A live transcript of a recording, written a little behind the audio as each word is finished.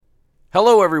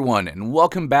Hello, everyone, and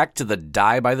welcome back to the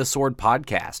Die by the Sword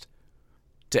podcast.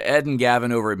 To Ed and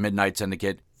Gavin over at Midnight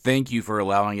Syndicate, thank you for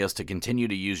allowing us to continue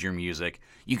to use your music.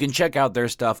 You can check out their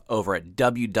stuff over at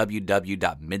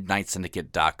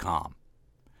www.midnightsyndicate.com.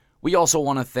 We also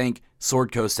want to thank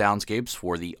Sword Coast Soundscapes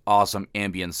for the awesome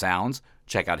ambient sounds.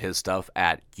 Check out his stuff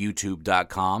at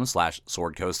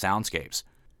youtube.com/swordcoastsoundscapes.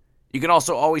 You can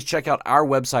also always check out our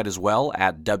website as well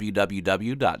at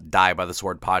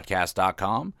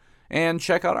www.diebytheswordpodcast.com and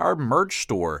check out our merch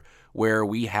store where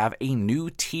we have a new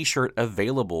t-shirt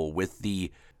available with the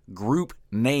group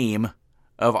name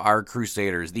of our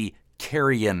Crusaders, the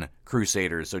Carrion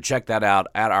Crusaders. So check that out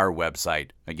at our website.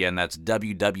 Again, that's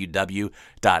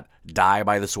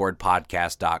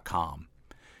www.diebytheswordpodcast.com.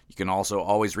 You can also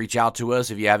always reach out to us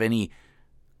if you have any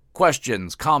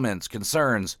questions, comments,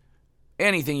 concerns,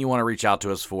 anything you want to reach out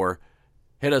to us for.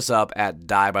 Hit us up at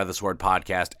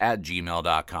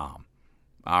diebytheswordpodcast@gmail.com.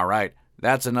 All right,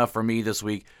 that's enough for me this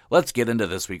week. Let's get into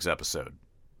this week's episode.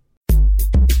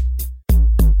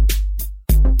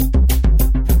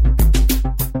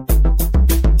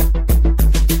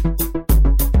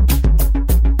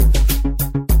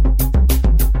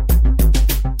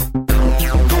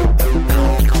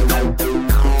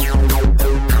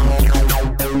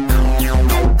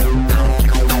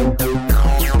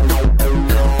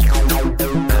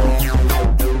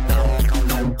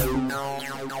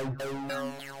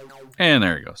 And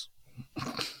there he goes.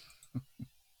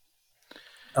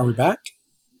 Are we back?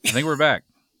 I think we're back.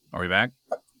 Are we back?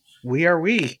 We are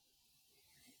we.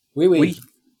 We.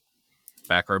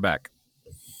 Back or back.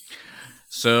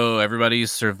 So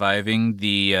everybody's surviving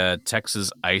the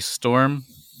Texas ice storm,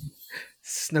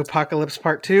 Snowpocalypse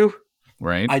Part 2.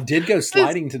 right? I did go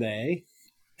sliding today.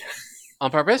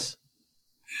 On purpose?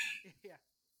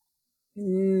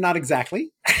 Not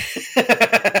exactly.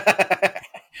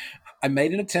 I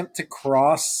made an attempt to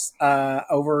cross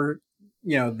over,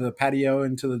 the patio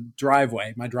into the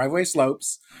driveway. My driveway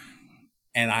slopes,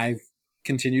 and I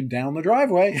continued down the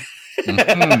driveway.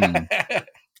 Mhm.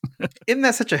 Isn't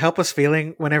that such a helpless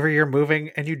feeling whenever you're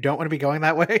moving and you don't want to be going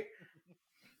that way?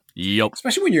 Yep.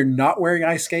 Especially when you're not wearing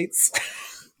ice skates.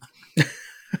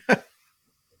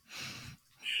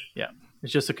 Yeah,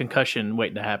 it's just a concussion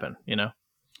waiting to happen,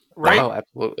 Right? Oh,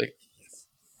 absolutely.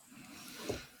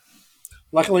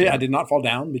 Luckily, I did not fall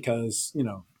down because,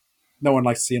 no one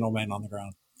likes to see an old man on the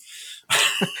ground.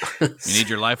 You need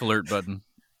your life alert button.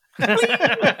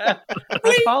 I'm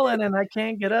falling and I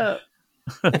can't get up.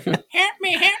 Help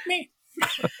me.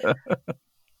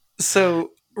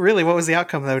 So, really, what was the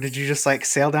outcome, though? Did you just,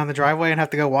 sail down the driveway and have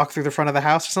to go walk through the front of the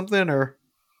house or something, or...?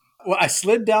 Well, I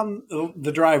slid down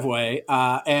the driveway,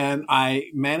 and I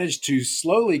managed to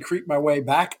slowly creep my way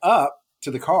back up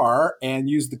to the car and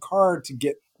use the car to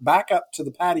get back up to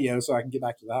the patio so I can get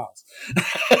back to the house.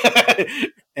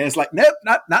 And it's like, nope,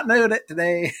 not doing it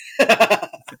today.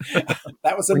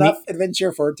 That was enough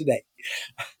adventure for today.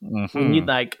 Mhm. We need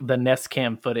the Nest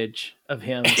Cam footage of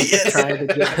him trying to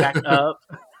get back up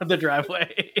the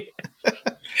driveway.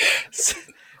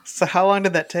 So how long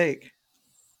did that take?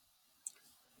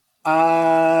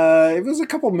 It was a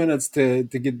couple minutes to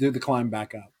do the climb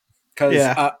back up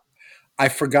because I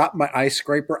forgot my ice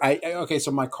scraper.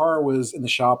 So my car was in the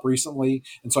shop recently,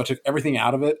 and so I took everything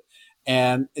out of it,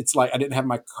 and it's like I didn't have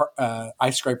my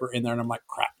ice scraper in there, and I'm like,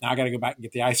 crap! Now I got to go back and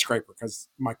get the ice scraper because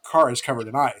my car is covered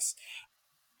in ice.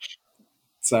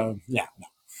 So yeah. No.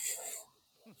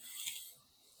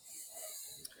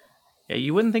 Yeah,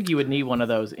 you wouldn't think you would need one of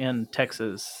those in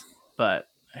Texas, but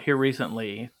here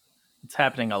recently, it's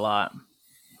happening a lot.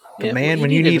 But man, when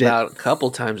you need it. About a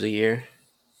couple times a year.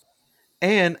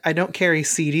 And I don't carry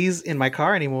CDs in my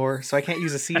car anymore, so I can't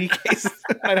use a CD case.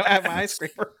 I don't have my ice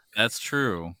scraper. That's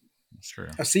true.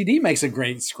 A CD makes a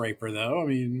great scraper, though. I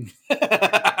mean,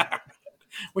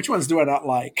 which ones do I not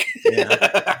like?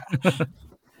 Yeah.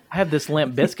 I have this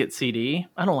Limp Bizkit CD.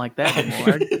 I don't like that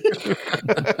anymore.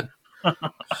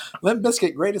 Limp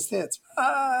Bizkit greatest hits.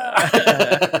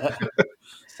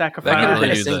 Sacrifice. That could have been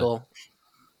a use single.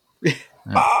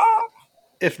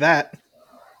 If that.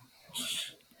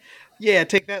 Yeah,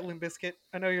 take that, Limp Bizkit.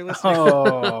 I know you're listening.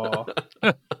 Oh.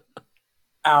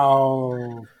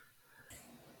 Ow.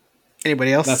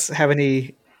 Anybody else have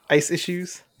any ice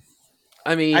issues?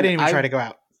 I mean, I didn't even try to go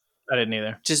out. I didn't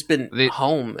either. Just been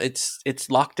home. It's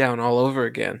lockdown all over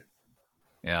again.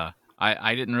 Yeah.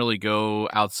 I didn't really go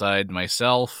outside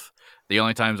myself. The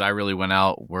only times I really went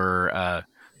out were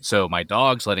so my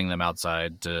dog's letting them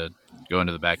outside to go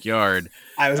into the backyard.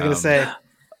 I was going to say.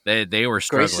 They were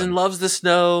struggling. Grayson loves the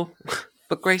snow,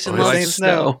 but Grayson he loves likes the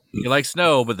snow. He likes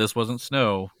snow, but this wasn't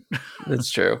snow.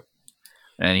 That's true.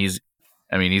 And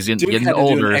I mean, he's Duke getting had to do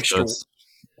an older, extra. so it's...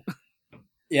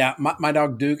 Yeah, my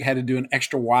dog Duke had to do an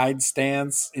extra wide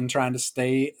stance in trying to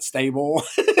stay stable.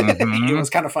 It was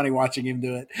kind of funny watching him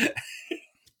do it.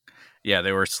 Yeah,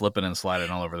 they were slipping and sliding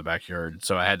all over the backyard,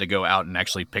 so I had to go out and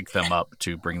actually pick them up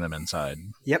to bring them inside.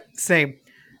 Yep, same.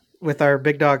 With our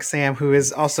big dog Sam, who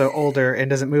is also older and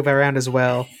doesn't move around as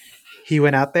well. He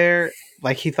went out there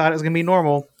like he thought it was going to be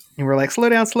normal. And we're like, slow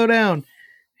down, slow down.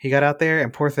 He got out there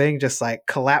and poor thing just like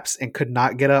collapsed and could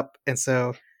not get up. And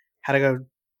so had to go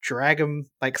drag him,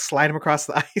 like slide him across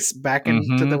the ice back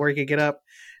into the where he could get up.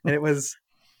 And it was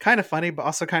kind of funny, but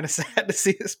also kind of sad to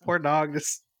see this poor dog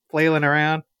just flailing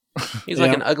around. He's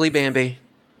like an ugly Bambi.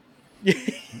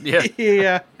 Yeah.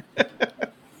 Yeah.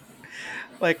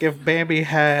 Like if Bambi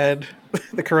had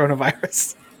the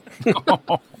coronavirus.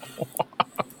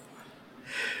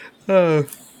 Oh.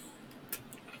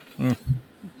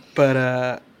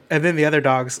 But and then the other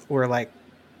dogs were like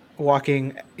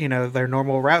walking, their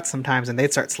normal route sometimes, and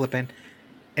they'd start slipping.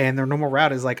 And their normal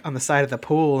route is like on the side of the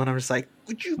pool, and I'm just like,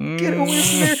 would you get away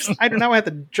from there? I do not have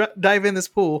to dive in this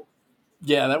pool.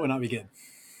 Yeah, that would not be good.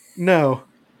 No.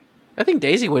 I think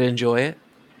Daisy would enjoy it.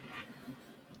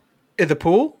 In the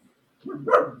pool?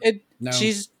 No,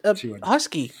 she's a she wouldn't.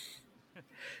 husky.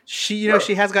 She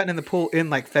has gotten in the pool in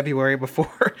like February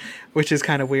before, which is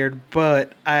kind of weird.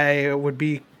 But I would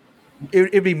be,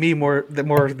 it'd be me more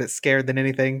that's scared than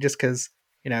anything, just because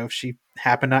if she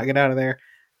happened to not get out of there,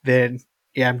 then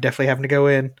yeah, I'm definitely having to go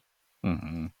in.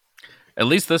 Mm-hmm. At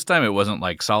least this time it wasn't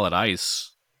like solid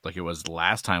ice, like it was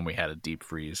last time we had a deep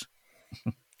freeze.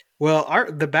 Well,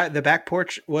 the back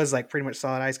porch was like pretty much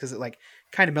solid ice because it like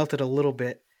kind of melted a little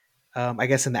bit. I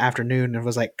guess in the afternoon and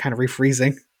was like kind of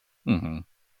refreezing. Mm-hmm.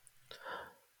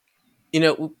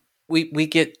 We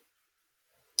get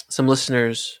some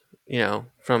listeners,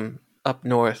 from up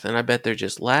north, and I bet they're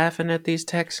just laughing at these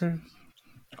Texans.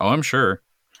 Oh, I'm sure.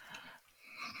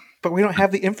 But we don't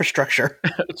have the infrastructure.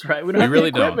 That's right. We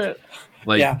really don't.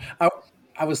 Like, yeah,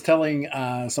 I was telling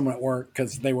someone at work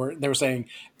because they were saying,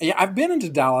 yeah, I've been into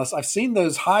Dallas. I've seen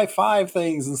those high five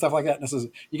things and stuff like that. And I says,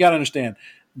 you got to understand,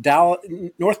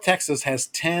 North Texas has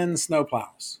 10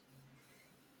 snowplows.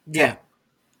 Yeah.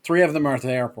 3 of them are at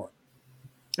the airport.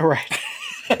 Right.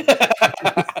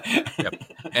 Yep.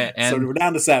 And so we're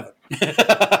down to 7.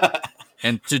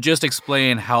 And to just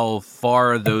explain how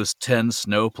far those 10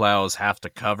 snowplows have to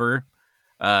cover,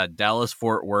 Dallas,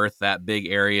 Fort Worth, that big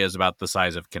area is about the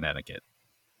size of Connecticut.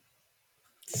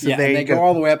 So yeah, and they go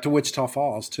all the way up to Wichita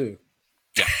Falls, too.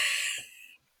 Yeah.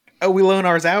 Oh, we loan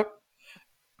ours out?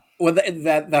 Well,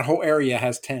 that whole area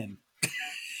has 10.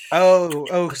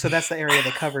 Oh, so that's the area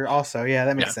they cover also. Yeah,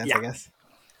 that makes sense, I guess.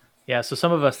 Yeah, so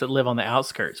some of us that live on the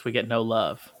outskirts, we get no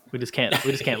love. We just can't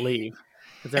leave.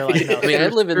 They're like, no, I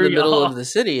live in the middle of the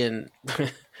city, and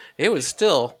it was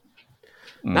still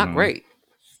not great.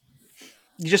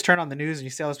 You just turn on the news and you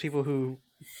see all those people who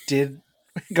did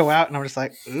go out, and I'm just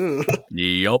like, ooh.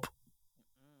 Yup.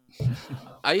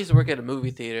 I used to work at a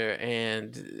movie theater,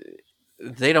 and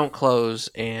they don't close,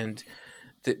 and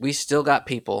we still got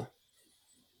people.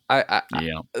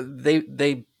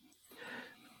 They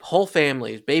whole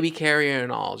families, baby carrier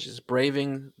and all, just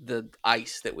braving the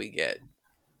ice that we get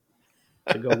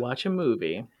to go watch a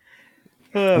movie.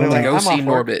 To go see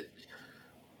Norbit.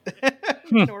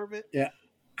 Norbit. Yeah.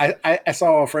 I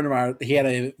saw a friend of mine, he had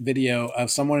a video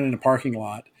of someone in a parking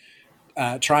lot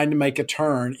trying to make a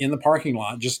turn in the parking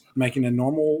lot, just making a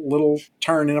normal little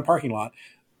turn in a parking lot,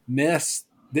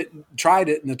 tried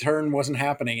it, and the turn wasn't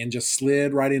happening and just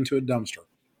slid right into a dumpster.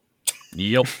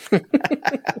 Yep.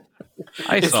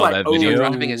 I saw that video.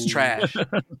 Driving his trash.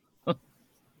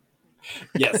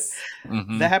 Yes.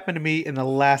 Mm-hmm. That happened to me in the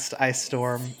last ice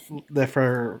storm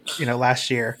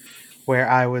last year, where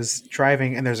I was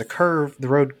driving and there's a curve. The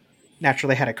road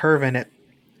naturally had a curve in it.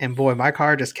 And boy, my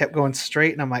car just kept going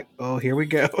straight. And I'm like, oh, here we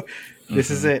go. This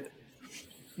is it.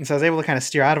 And so I was able to kind of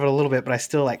steer out of it a little bit, but I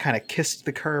still like kind of kissed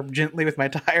the curb gently with my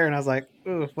tire. And I was like,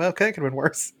 oh, well, okay, that could have been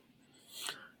worse.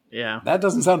 Yeah. That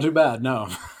doesn't sound too bad. No.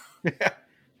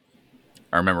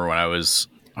 I remember when I want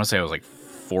to say I was like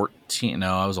 14.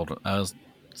 No, I was older. I was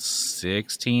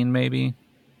 16 maybe.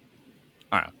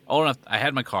 I don't know. Old enough. I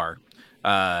had my car. We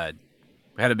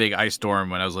had a big ice storm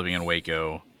when I was living in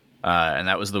Waco. And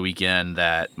that was the weekend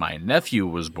that my nephew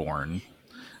was born.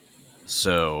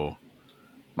 So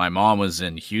my mom was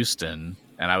in Houston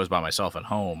and I was by myself at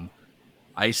home,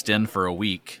 iced in for a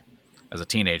week as a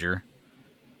teenager.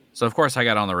 So of course I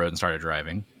got on the road and started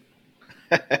driving,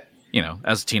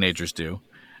 as teenagers do.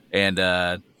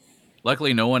 And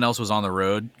luckily no one else was on the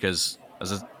road because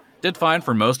I did fine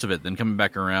for most of it. Then coming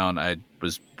back around, I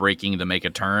was braking to make a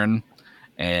turn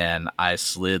and I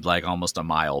slid like almost a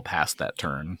mile past that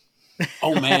turn.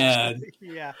 Oh man.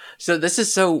 Yeah. So this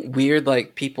is so weird,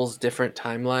 like people's different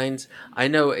timelines. I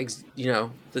know,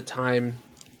 the time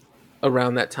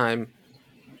around that time,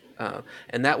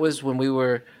 and that was when we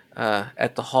were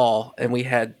at the hall and we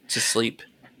had to sleep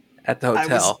at the I was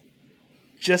hotel.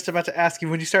 just about to ask you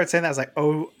when you started saying that. I was like,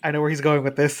 oh, I know where he's going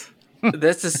with this.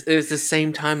 It's the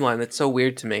same timeline. That's so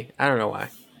weird to me. I don't know why.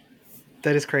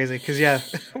 That is crazy because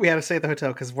we had to stay at the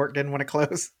hotel because work didn't want to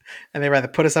close, and they rather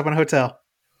put us up in a hotel.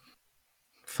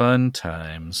 Fun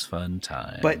times, fun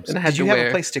times. But And I had did you to have wear-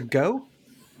 a place to go?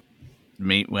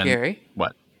 When Gary?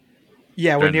 what?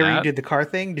 Yeah, During whenever you that? did the car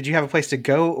thing, did you have a place to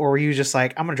go, or were you just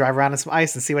like, I'm gonna drive around in some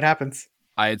ice and see what happens?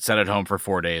 I had sat at home for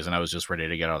 4 days and I was just ready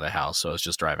to get out of the house, so I was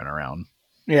just driving around.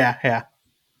 Yeah.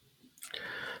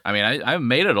 I mean, I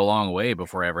made it a long way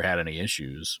before I ever had any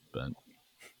issues, but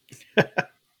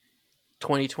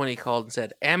 2020 called and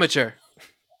said, amateur.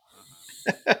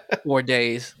 4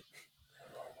 days.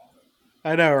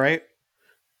 I know, right?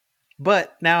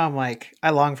 But now I'm like,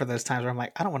 I long for those times where I'm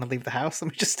like, I don't want to leave the house.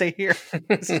 Let me just stay here.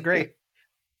 This is great.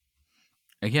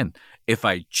 again, if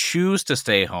I choose to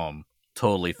stay home,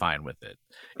 totally fine with it.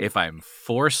 If I'm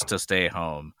forced to stay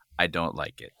home, I don't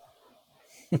like it.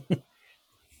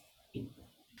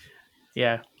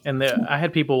 Yeah, and I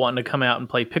had people wanting to come out and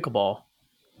play pickleball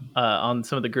on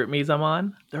some of the group meets I'm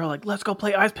on. They're like, "Let's go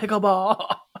play ice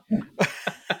pickleball."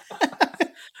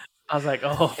 I was like,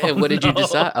 "Oh." And what did you no.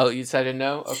 decide? Oh, you decided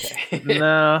no. Okay.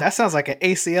 No, That sounds like an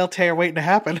ACL tear waiting to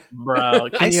happen. bro.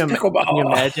 Can Ice you pickleball.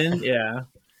 imagine? Yeah,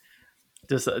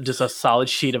 just a solid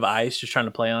sheet of ice, just trying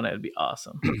to play on it. It'd be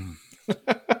awesome.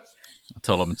 I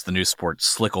told them it's the new sport,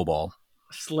 slickleball.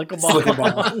 Slickleball.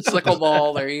 Slickleball.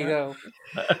 Slickleball. There you go.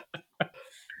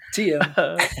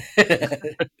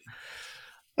 TM.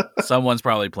 Someone's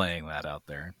probably playing that out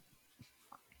there.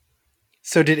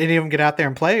 So did any of them get out there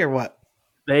and play or what?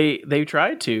 They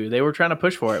tried to. They were trying to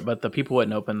push for it, but the people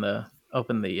wouldn't open the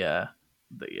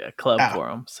club for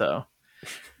them. So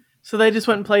they just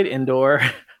went and played indoor.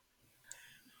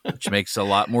 Which makes a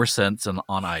lot more sense on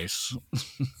ice.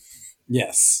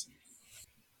 Yes.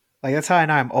 Like, that's how I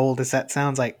know I'm old, is that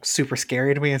sounds like super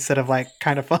scary to me instead of like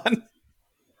kind of fun.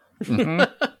 Mm-hmm.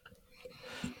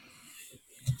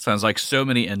 Sounds like so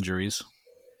many injuries.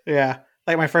 Yeah.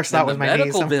 Like my first thought was my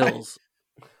knees. medical I'm like- bills.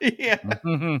 yeah.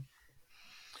 Mm-hmm.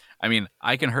 I mean,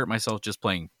 I can hurt myself just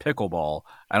playing pickleball.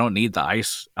 I don't need the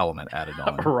ice element added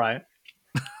on. Right.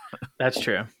 That's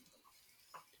true.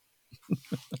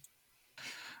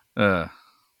 Uh,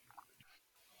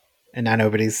 And now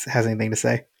nobody has anything to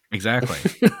say. exactly.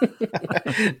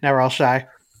 Now we're all shy.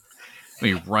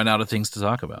 We run out of things to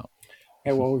talk about.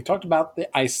 Okay, well, we've talked about the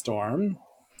ice storm.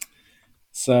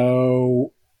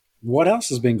 So, what else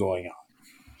has been going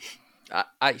on?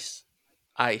 Ice,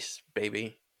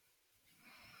 baby.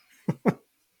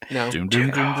 No. Doom, doom,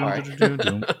 doom, Sorry. doom, doom,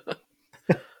 doom,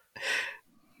 doom.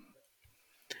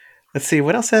 Let's see,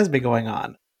 what else has been going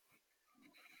on?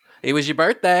 It was your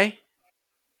birthday.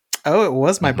 Oh, it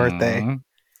was my birthday. Mhm.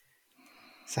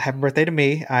 So happy birthday to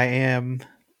me. I am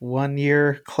 1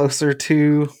 year closer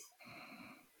to,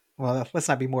 well, let's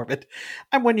not be morbid.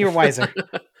 I'm 1 year wiser.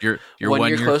 You're 1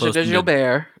 year closer to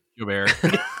Xo'bere.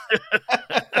 Xo'bere.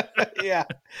 Yeah.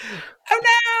 Oh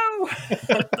no!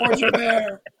 Poor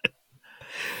Xo'bere.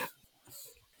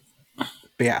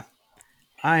 But yeah,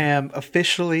 I am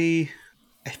officially,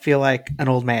 I feel like an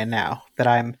old man now that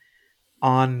I'm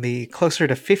on the closer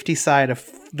to 50 side of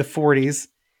the 40s.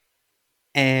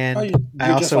 And Oh, you're I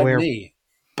just also like wear me.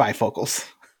 bifocals.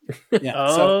 Yeah.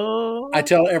 So Oh, I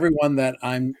tell everyone that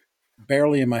I'm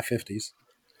barely in my 50s.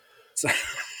 So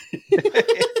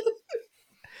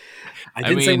I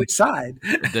didn't say mean- which side.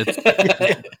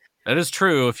 That is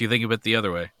true if you think of it the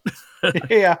other way.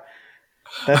 Yeah.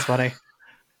 That's funny.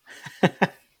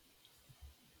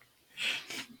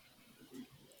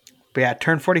 But yeah, I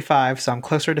turned 45, so I'm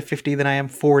closer to 50 than I am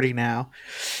 40 now.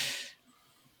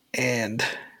 And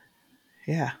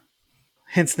yeah.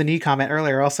 Hence the knee comment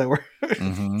earlier also. We're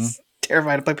Mm-hmm.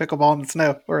 terrified to play pickleball in the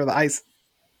snow or the ice.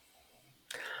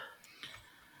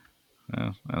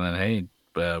 Yeah. And then, hey,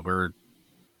 we're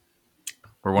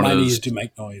one My of knees those. do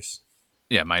make noise.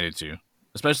 Yeah, mine do too.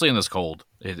 Especially in this cold.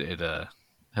 It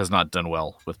has not done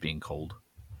well with being cold.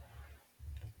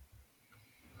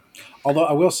 Although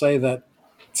I will say that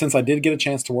since I did get a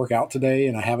chance to work out today,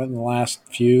 and I haven't in the last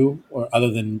few, or other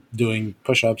than doing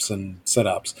push-ups and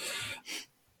sit-ups,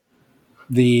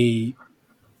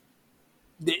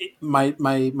 my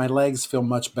legs feel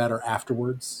much better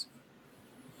afterwards.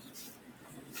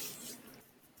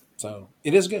 So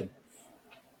it is good.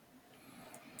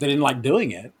 They didn't like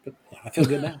doing it, but yeah, I feel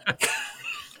good now.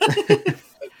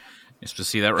 It's to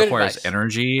see that Good requires advice.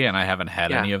 energy, and I haven't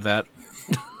had any of that.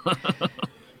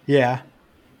 Yeah.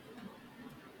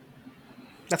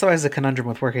 That's always the conundrum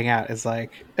with working out. Is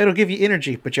like it'll give you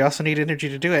energy, but you also need energy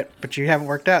to do it. But you haven't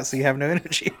worked out, so you have no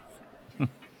energy.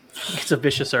 It's a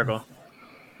vicious circle.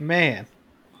 Man.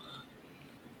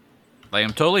 Like,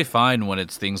 I'm totally fine when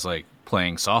it's things like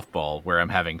playing softball, where I'm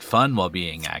having fun while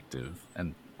being active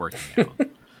and working out.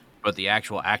 But the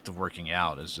actual act of working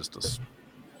out is just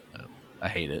I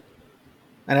hate it.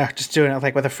 I know, just doing it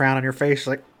like with a frown on your face,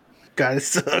 like, God, this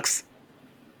sucks.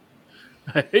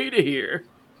 I hate it here.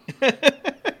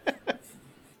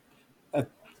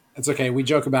 It's okay. We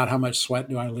joke about how much sweat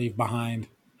do I leave behind.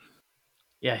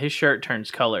 Yeah, his shirt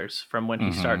turns colors from when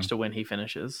he starts to when he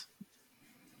finishes.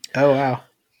 Oh, wow.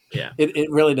 Yeah. It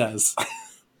really does.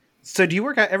 So do you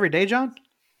work out every day, John?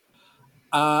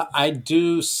 I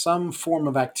do some form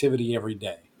of activity every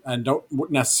day. I don't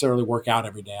necessarily work out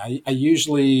every day. I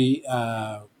usually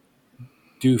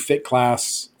do fit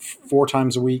class 4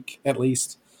 times a week at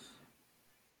least.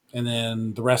 And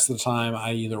then the rest of the time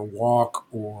I either walk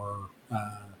or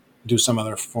do some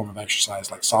other form of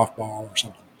exercise like softball or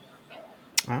something.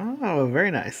 Oh, very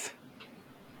nice.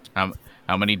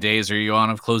 How many days are you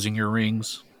on of closing your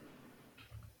rings?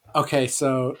 Okay,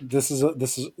 so this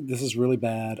is really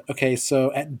bad. Okay,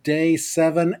 so at day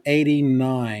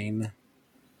 789,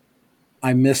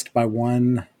 I missed by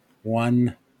one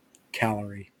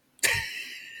calorie.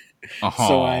 Oh,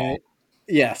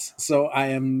 So I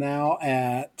am now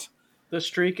at. The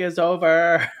streak is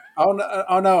over. Oh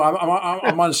no!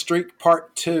 I'm on streak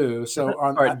part 2. So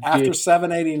after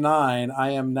 789, I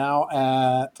am now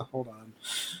at. Hold on.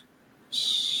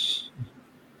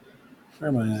 Where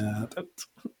am I at?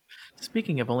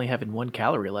 Speaking of only having 1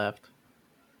 calorie left.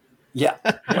 Yeah,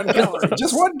 1 calorie.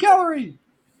 Just 1 calorie.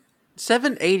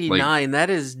 789. That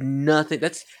is nothing.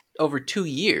 That's over 2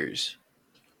 years.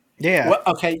 Yeah. Well,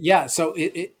 okay, yeah. So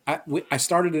I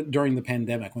started it during the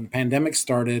pandemic. When the pandemic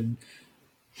started,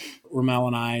 Ramel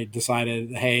and I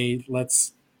decided, hey,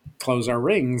 let's close our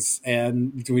rings,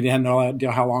 and we didn't know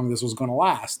how long this was going to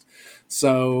last.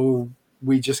 So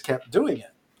we just kept doing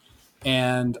it,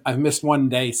 and I've missed 1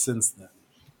 day since then.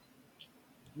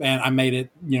 And I made it,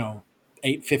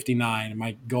 8:59, and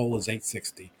my goal is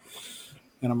 8:60.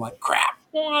 And I'm like, crap,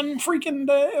 1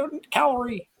 freaking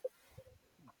calorie.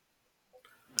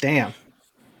 Damn.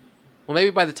 Well, maybe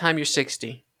by the time you're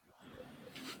 60,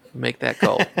 make that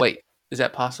goal. Wait, is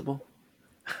that possible?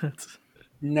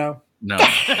 No.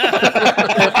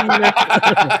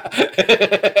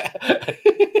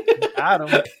 Got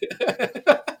him.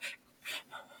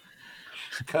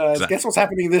 Because guess what's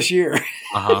happening this year?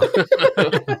 Oh.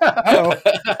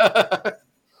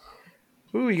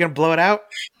 Ooh, you gonna blow it out?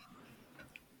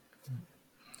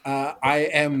 I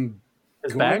am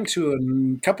going to a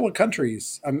couple of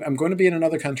countries. I'm going to be in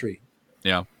another country.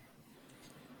 Yeah.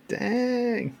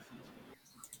 Dang.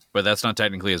 But that's not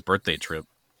technically his birthday trip.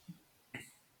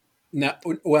 No,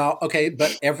 well, okay,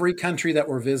 but every country that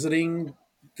we're visiting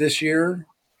this year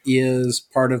is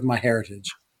part of my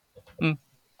heritage. There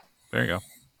you go.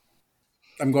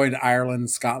 I'm going to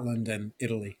Ireland, Scotland, and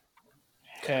Italy.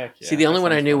 Heck yeah. See, the only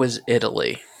one I knew was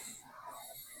Italy.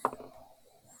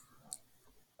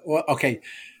 Well, okay,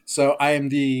 so I am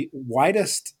the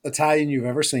whitest Italian you've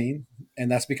ever seen,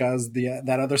 and that's because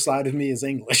that other side of me is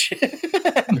English.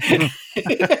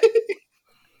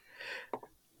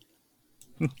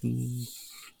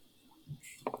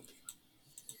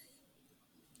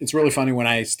 It's really funny when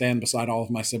I stand beside all of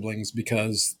my siblings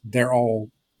because they're all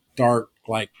dark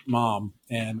like mom,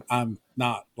 and I'm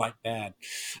not like dad.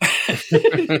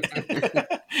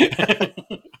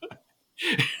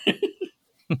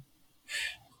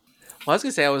 Well, I was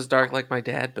gonna say I was dark like my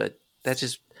dad, but that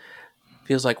just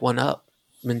feels like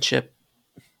one-upmanship.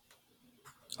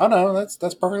 Oh no,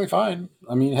 that's perfectly fine.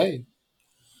 I mean, hey,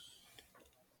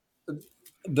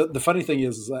 the funny thing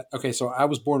is that okay, so I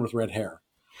was born with red hair,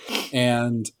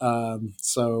 and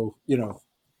so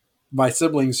my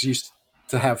siblings used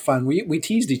to have fun. We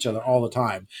teased each other all the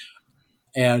time,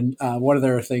 and one of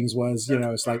their things was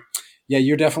it's like, yeah,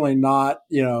 you're definitely not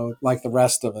like the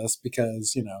rest of us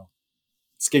because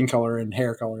skin color and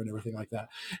hair color and everything like that.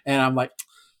 And I'm like,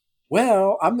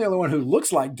 well, I'm the only one who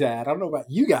looks like dad. I don't know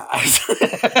about you guys.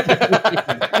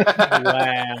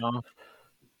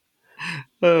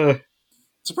 Wow.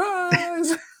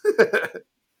 Surprise.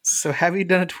 So have you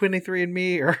done a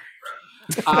 23andMe or?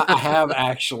 I have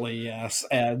actually, yes.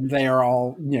 And they are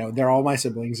all, they're all my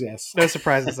siblings. Yes. No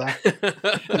surprises, huh?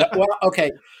 Well,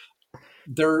 okay.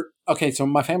 So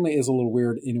my family is a little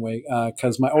weird anyway,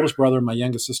 because my oldest brother and my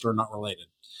youngest sister are not related.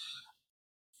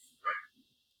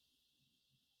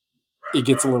 it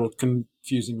gets a little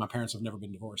confusing. My parents have never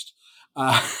been divorced.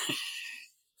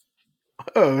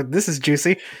 Oh, this is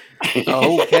juicy.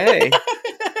 Okay.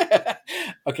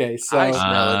 Okay, so I smell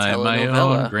a I'm my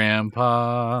telenovela. own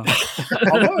grandpa.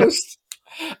 almost.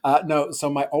 No, so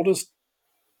my oldest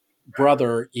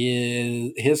brother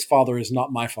his father is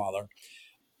not my father.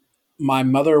 My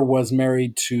mother was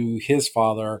married to his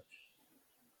father,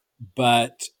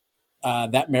 but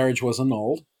that marriage was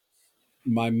annulled.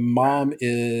 My mom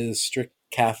is strict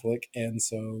Catholic, and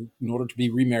so in order to be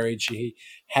remarried, she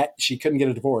couldn't get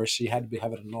a divorce. She had to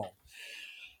have it annulled.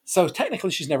 So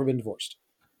technically, she's never been divorced.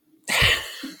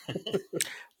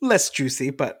 Less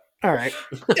juicy, but all right.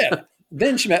 Yeah.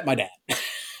 Then she met my dad.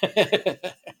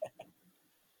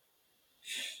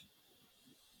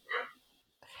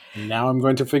 Now I'm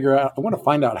going to figure out. I want to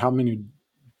find out how many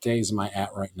days am I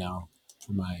at right now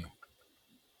for my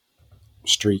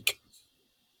streak.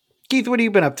 Keith, what have you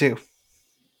been up to?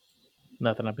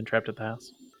 Nothing. I've been trapped at the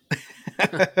house.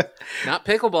 Not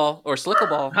pickleball or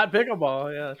slickleball. Not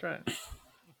pickleball. Yeah, that's right.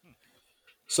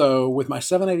 So with my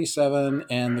 787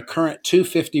 and the current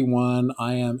 251,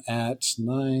 I am at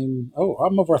 9. Oh,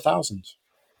 I'm over 1,000.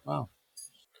 Wow.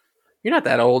 You're not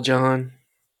that old, John.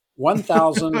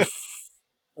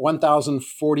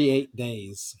 1,048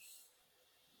 days.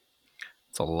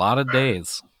 It's a lot of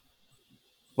days.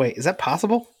 Wait, is that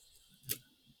possible?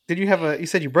 Did you have you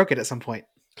said you broke it at some point?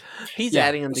 He's Yeah,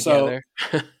 adding them so- together.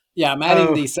 Yeah, I'm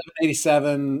adding the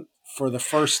 787 for the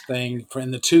first thing.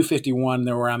 In the 251,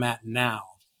 there where I'm at now.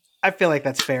 I feel like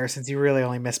that's fair since you really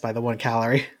only missed by the 1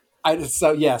 calorie.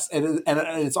 So yes, it is, and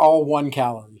it's all 1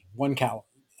 calorie. 1 calorie.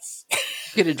 Yes.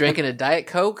 Could have drinking a Diet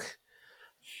Coke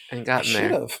and gotten Should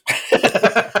there. have.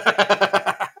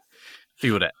 If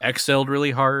you would have exhaled really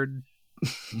hard.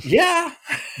 Yeah.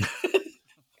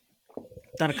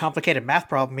 Done a complicated math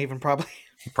problem, even probably.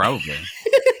 Probably.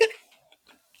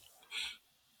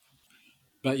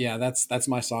 But yeah, that's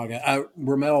my saga.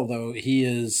 Ramel, though, he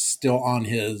is still on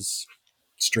his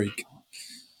streak.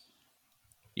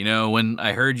 You know, when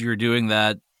I heard you were doing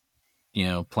that,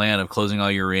 plan of closing all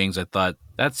your rings, I thought,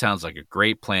 that sounds like a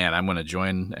great plan. I'm going to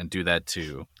join and do that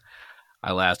too.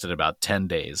 I lasted about 10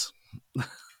 days.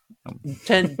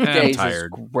 10 I'm days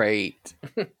tired. is great.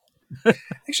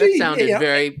 Actually, That sounded yeah,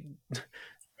 very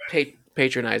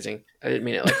patronizing. I didn't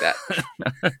mean it like that.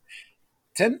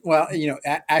 10. Well,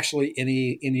 actually,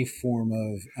 any form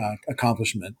of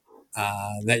accomplishment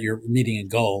that you're meeting a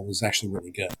goal is actually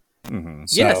really good. Mm-hmm.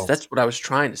 So, Yes, that's what I was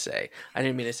trying to say. I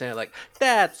didn't mean to say it like,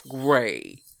 that's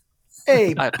great.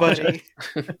 Hey, I buddy.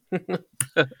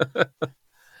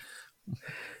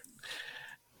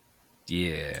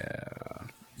 Yeah.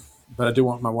 but I do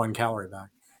want my 1 calorie back.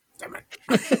 Damn it.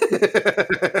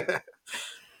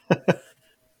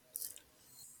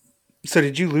 So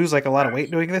did you lose like a lot of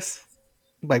weight doing this?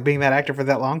 Like being that active for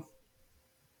that long?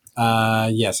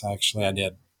 Yes, actually, I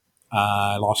did.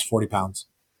 I lost 40 pounds.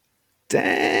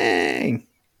 Dang.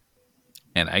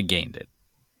 And I gained it.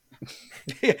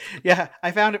 Yeah, I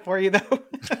found it for you though.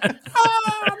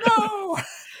 Oh, no!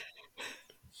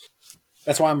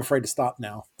 That's why I'm afraid to stop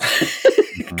now.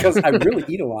 Because I really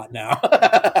eat a lot now.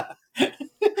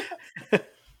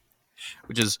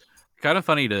 Which is kind of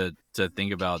funny to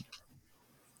think about.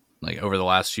 Like over the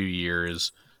last few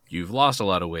years, you've lost a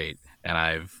lot of weight, and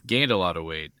I've gained a lot of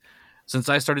weight. Since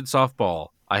I started softball,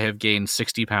 I have gained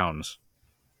 60 pounds.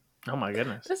 Oh my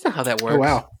goodness. That's not how that works. Oh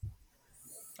wow.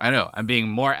 I know, I'm being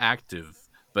more active,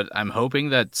 but I'm hoping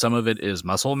that some of it is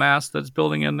muscle mass that's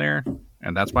building in there,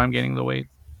 and that's why I'm gaining the weight.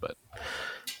 But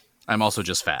I'm also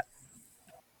just fat.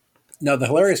 No, the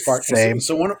hilarious part. Same.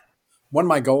 So one of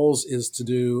my goals is to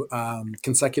do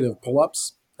consecutive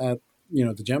pull-ups at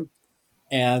the gym,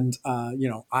 and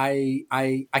I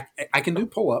can do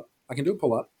pull-up. I can do a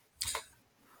pull-up.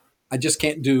 I just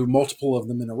can't do multiple of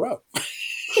them in a row.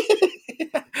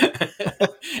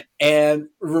 And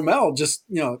Ramel just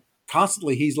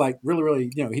constantly, he's like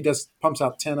really he pumps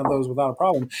out 10 of those without a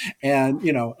problem, and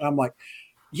I'm like,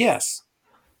 yes.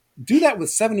 Do that with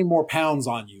 70 more pounds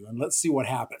on you, and let's see what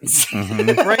happens.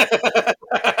 Mm-hmm.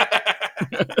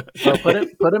 Well,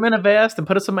 put him in a vest and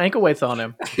put some ankle weights on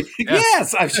him.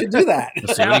 Yes, I should do that.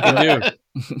 Let's see what he can do.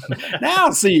 Now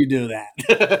I'll see you do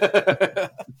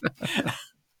that.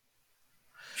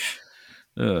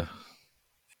 Ugh.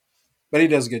 But he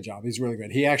does a good job. He's really good.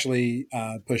 He actually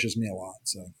pushes me a lot,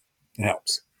 so it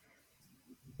helps.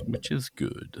 Which is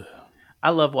good. I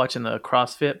love watching the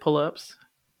CrossFit pull-ups.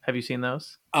 Have you seen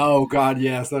those? Oh God,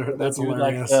 yes, that's They do,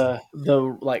 hilarious.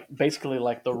 Like the basically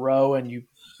like the row, and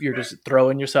you're just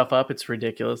throwing yourself up. It's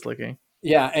ridiculous looking.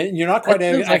 Yeah, and you're not quite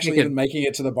That feels like actually even making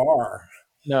it to the bar.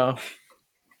 No,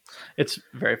 It's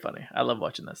very funny. I love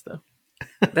watching that stuff.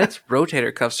 That's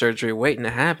rotator cuff surgery waiting to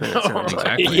happen. It sounds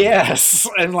like. Exactly. Yes,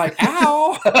 and like,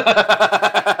 ow.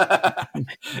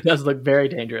 It does look very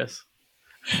dangerous.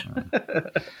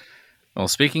 Well,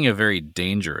 speaking of very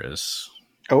dangerous,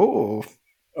 Oh,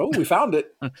 We found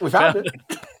it. We found it.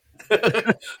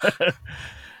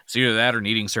 it's either that or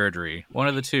needing surgery. One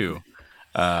of the two.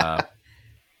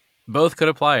 Both could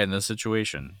apply in this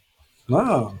situation.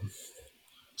 Oh.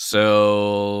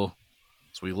 So,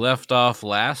 as we left off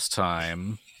last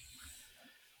time,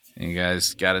 you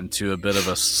guys got into a bit of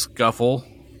a scuffle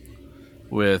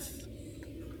with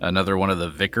another one of the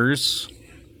vicars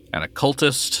and a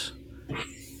cultist,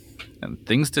 and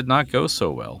things did not go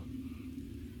so well.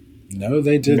 No,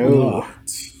 they did not.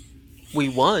 We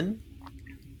won.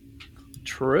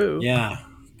 True. Yeah,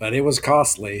 but it was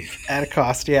costly. at a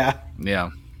cost, yeah. Yeah.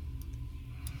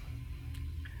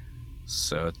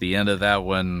 So at the end of that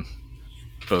one,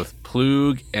 both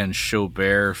Plug and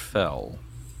Xo'bere fell.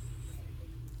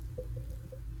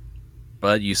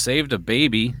 But you saved a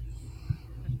baby.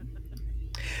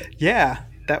 Yeah,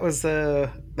 that was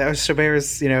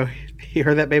Xo'bere's, he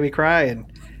heard that baby cry and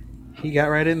he got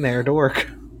right in there to work.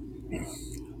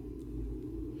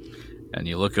 And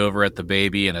you look over at the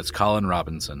baby and it's Colin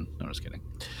Robinson. No, I'm just kidding.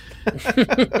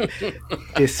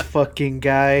 This fucking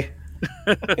guy.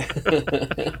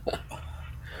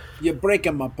 You're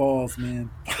breaking my balls,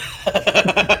 man.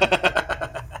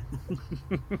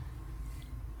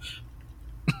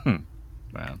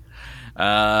 Man.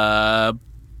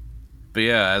 But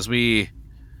yeah, as we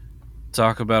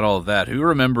talk about all of that, who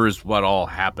remembers what all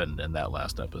happened in that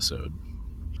last episode?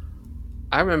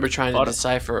 I remember trying to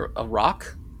decipher a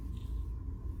rock,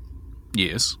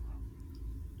 Yes.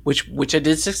 which I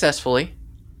did successfully.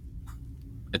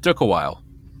 It took a while,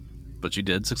 but you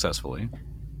did successfully.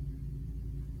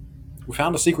 We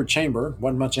found a secret chamber.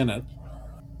 Wasn't much in it.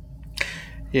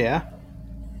 Yeah.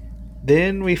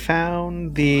 Then we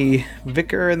found the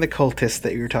vicar and the cultist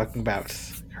that you were talking about.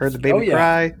 Heard the baby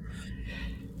cry.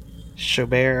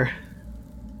 Xo'bere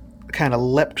kind of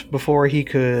leapt before he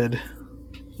could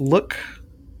look.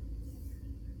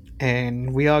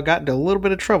 And we all got into a little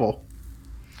bit of trouble.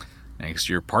 Next,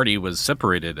 your party was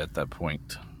separated at that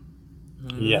point.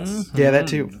 Yes. Yeah, that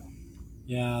too.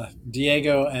 Yeah,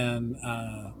 Diego and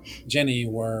Jenny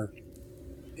were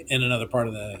in another part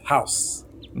of the house.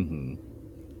 Mm-hmm.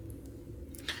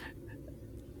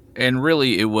 And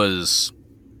really, it was,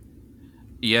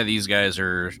 yeah, these guys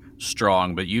are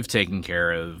strong, but you've taken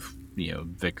care of,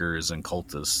 vicars and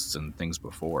cultists and things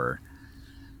before.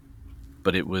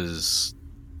 But it was,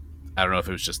 I don't know if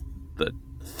it was just the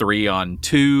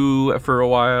 3-on-2 for a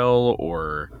while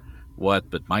or what,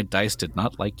 but my dice did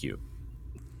not like you.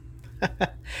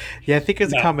 Yeah, I think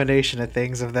it's a combination of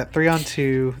things. Of that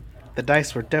 3-on-2, the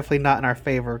dice were definitely not in our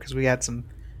favor because we had some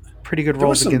pretty good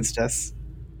rolls against us.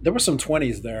 There were some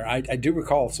 20s there. I do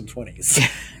recall some 20s.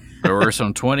 There were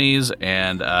some 20s,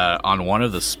 and on one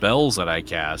of the spells that I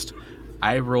cast,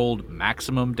 I rolled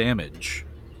maximum damage.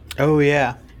 Oh,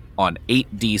 yeah. On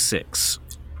 8d6.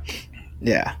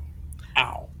 Yeah.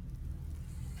 Ow.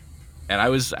 And I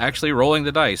was actually rolling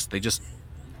the dice. They just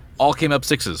all came up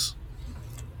 6s.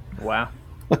 Wow.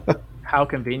 How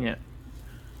convenient.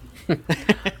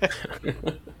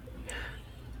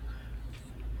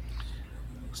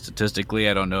 Statistically,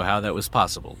 I don't know how that was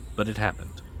possible, but it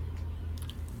happened.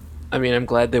 I mean, I'm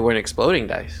glad they weren't exploding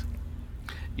dice.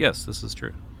 Yes, this is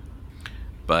true.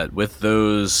 But with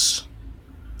those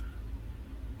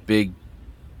big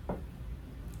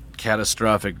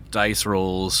catastrophic dice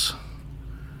rolls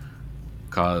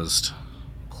caused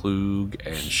Plug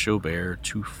and Xo'bere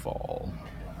to fall.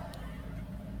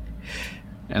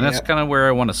 And that's kind of where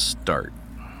I want to start.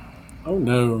 Oh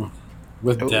no.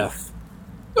 With death.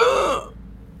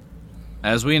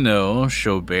 As we know,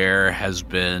 Xo'bere has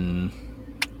been,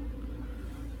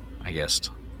 I guess,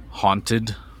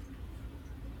 haunted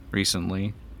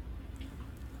recently.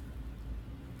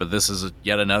 But this is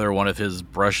yet another one of his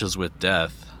brushes with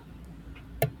death.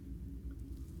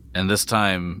 And this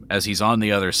time, as he's on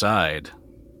the other side,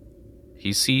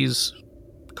 he sees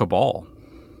Cabal.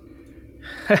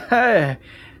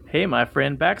 Hey, my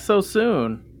friend, back so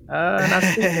soon.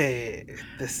 Hey,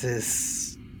 this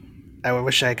is... I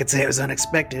wish I could say it was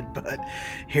unexpected, but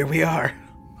here we are.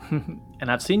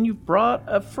 And I've seen you brought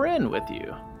a friend with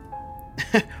you.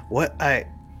 What?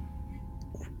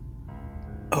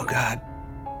 Oh, God.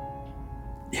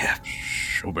 Yeah.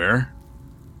 Xo'bere?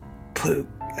 Plug,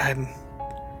 I'm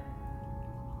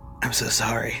so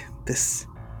sorry.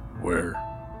 Where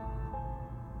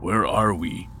are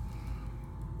we?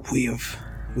 We've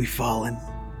fallen.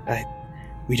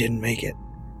 We didn't make it.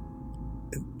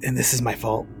 And this is my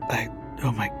fault.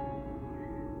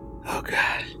 Oh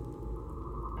God.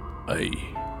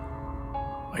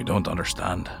 I don't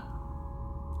understand.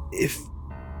 If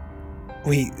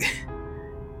we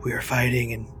were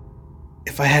fighting, and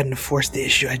if I hadn't forced the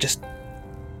issue, I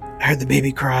heard the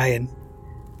baby cry, and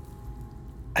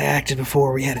I acted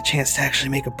before we had a chance to actually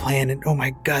make a plan, and oh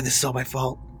my God, this is all my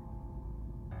fault.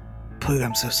 Plug,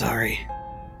 I'm so sorry.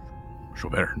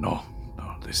 Xo'bere, no,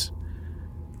 this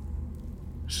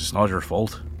is not your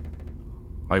fault.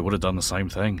 I would have done the same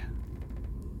thing.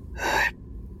 I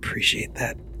appreciate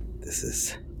that. This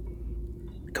is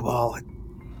Cabal.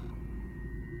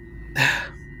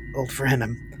 Old friend,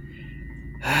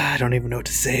 I don't even know what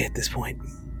to say at this point.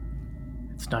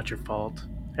 It's not your fault.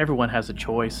 Everyone has a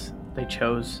choice. They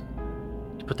chose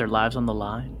to put their lives on the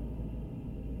line.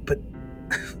 But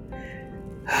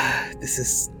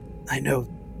I know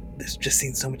there's just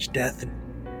seen so much death, and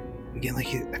again, like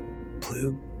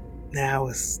Plug now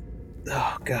is,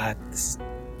 oh God, this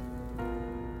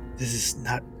is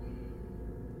not,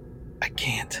 I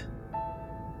can't.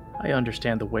 I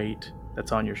understand the weight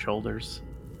that's on your shoulders.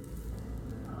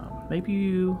 Maybe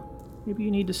you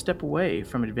need to step away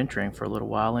from adventuring for a little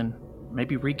while and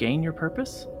maybe regain your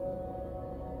purpose?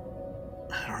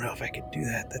 I don't know if I could do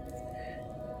that.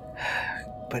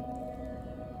 But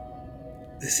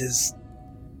this is,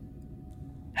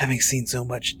 having seen so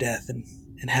much death and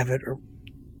have it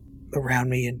around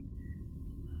me, and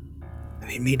I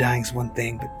mean, me dying's one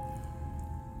thing, but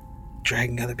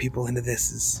dragging other people into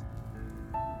this is,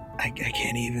 I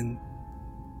can't even.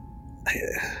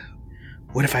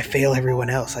 What if I fail everyone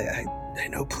else? I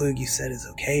know Plug, you said, is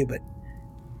okay, but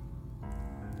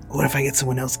what if I get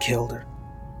someone else killed? Or,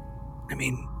 I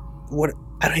mean, what?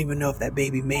 I don't even know if that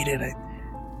baby made it.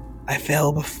 I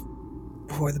fell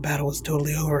before the battle was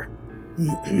totally over.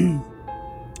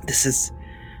 This is.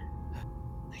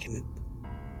 I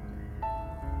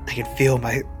can feel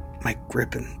my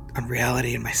grip on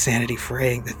reality and my sanity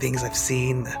fraying. The things I've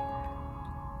seen,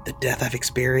 the death I've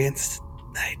experienced.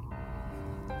 I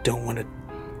don't want to.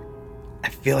 I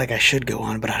feel like I should go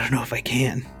on, but I don't know if I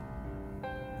can.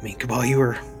 I mean, Cabal, you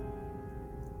are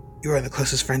the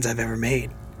closest friends I've ever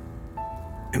made.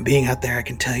 And being out there, I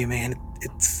can tell you, man,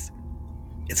 it's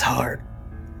hard.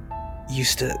 You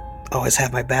used to always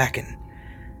have my back, and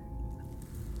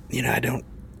I don't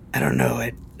know.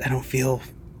 I don't feel.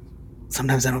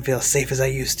 Sometimes I don't feel as safe as I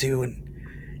used to, and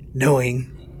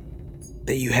knowing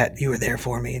that you were there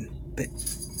for me, and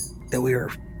that we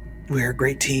were a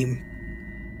great team.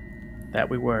 That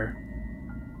we were.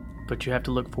 But you have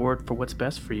to look forward for what's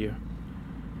best for you.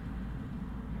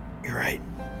 You're right.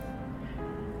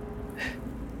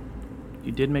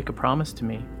 You did make a promise to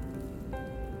me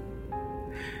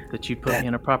that you'd put me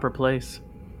in a proper place.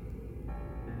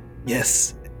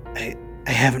 Yes, I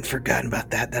haven't forgotten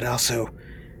about that. That also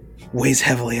weighs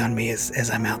heavily on me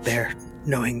as I'm out there,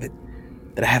 knowing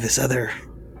that I have this other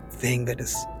thing that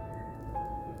is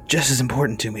just as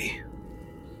important to me.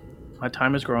 My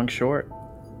time is growing short.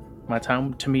 My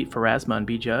time to meet Pharasma and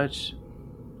be judged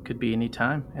could be any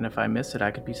time, and if I miss it,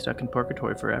 I could be stuck in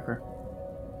purgatory forever.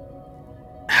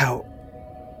 How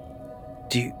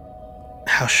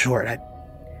short?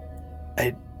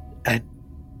 I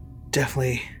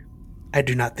definitely, I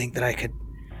do not think that I could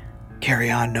carry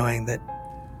on knowing that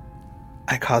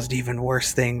I caused even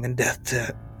worse thing than death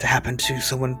to happen to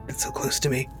someone that's so close to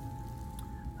me.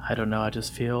 I don't know. I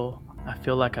feel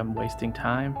like I'm wasting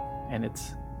time, and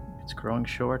it's growing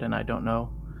short, and I don't know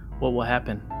what will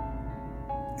happen.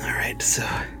 All right, so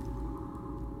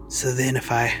then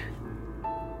if I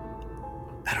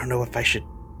don't know if I should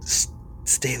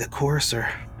stay the course, or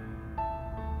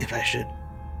if I should,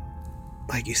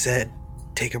 like you said,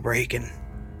 take a break and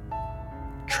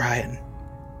try and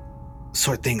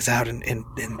sort things out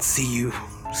and see you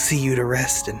to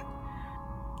rest. And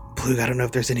Plug, I don't know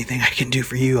if there's anything I can do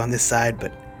for you on this side,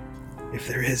 but if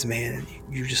there is, man,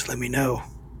 you just let me know.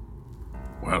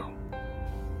 Well,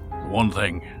 one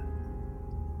thing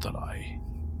that I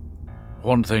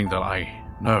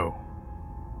know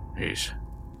is,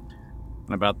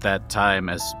 and about that time,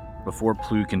 as before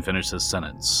Plug can finish his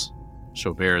sentence,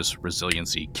 Xo'bere's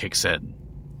resiliency kicks in,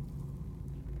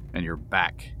 and you're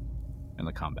back in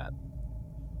the combat.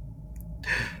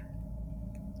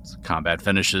 As the combat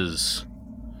finishes,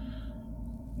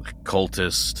 the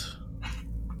cultist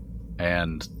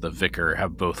and the vicar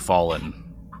have both fallen.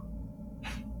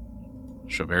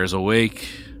 Xo'bere's awake.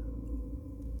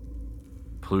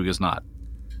 Plug is not.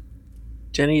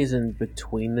 Jenny is in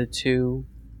between the two,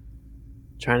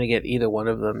 trying to get either one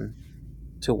of them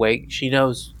to wake. She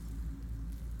knows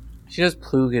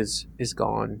Plug is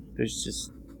gone. There's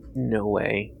just no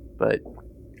way. But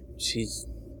she's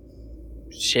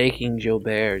shaking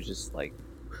Xo'bere, just like,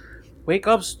 wake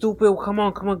up, stupid! Come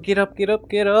on, get up, get up,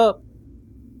 get up!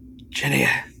 Jenny,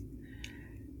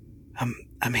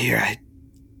 I'm here.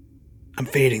 I'm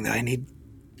fading though. I need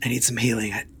some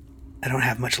healing. I don't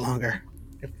have much longer,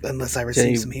 unless I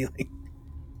receive some healing.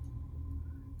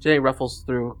 Jenny ruffles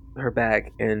through her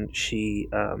bag and she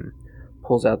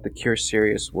pulls out the Cure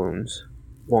Serious Wounds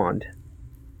wand,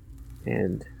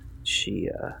 and she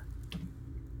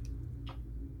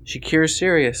cures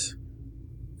Serious.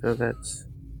 So that's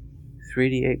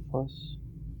 3d8 plus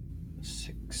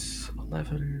 6,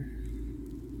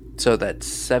 11. So that's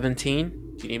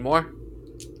 17. Do you need more?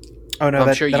 Oh no,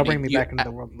 that'll bring me back into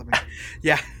the world of living.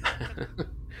 Yeah.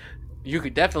 You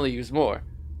could definitely use more.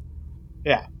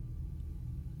 Yeah.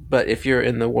 But if you're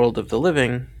in the world of the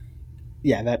living...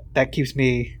 Yeah, that keeps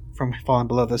me from falling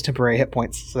below those temporary hit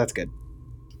points, so that's good.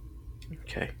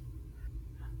 Okay.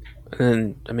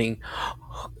 And, I mean...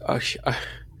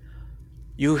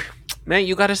 you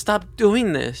gotta stop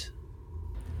doing this.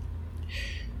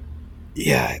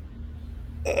 Yeah.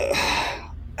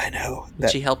 I know.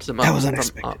 She helps him up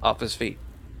from off his feet.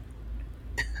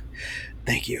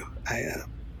 Thank you.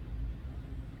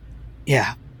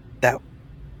 Yeah, that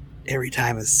every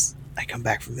time as I come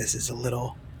back from this is a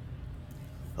little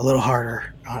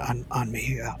harder on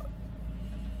me.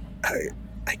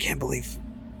 I can't believe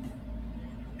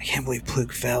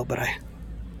Plug fell, but I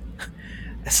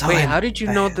saw him. Wait, how did you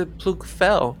know that Plug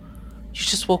fell? You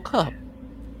just woke up.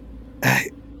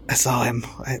 I saw him.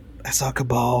 I saw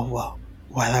Cabal while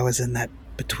I was in that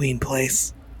between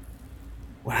place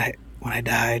when I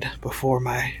died before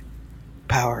my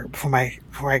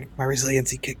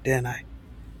resiliency kicked in. I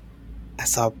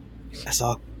saw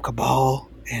Cabal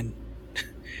and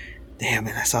damn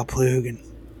it, I saw Plug and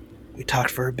we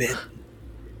talked for a bit.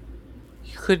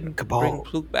 You couldn't bring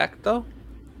Plug back though?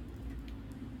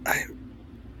 I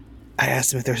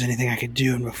asked him if there was anything I could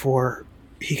do, and before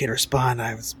he could respond,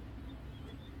 I was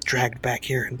dragged back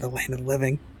here into the land of the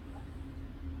living.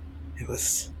 It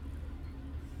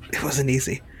wasn't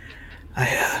easy.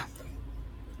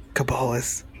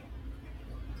 Cabal's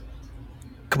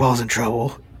in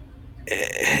trouble,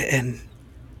 and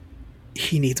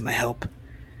he needs my help.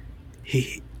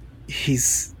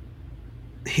 He's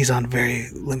on very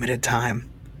limited time.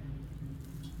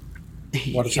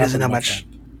 He doesn't know much.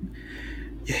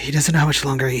 Yeah, he doesn't know how much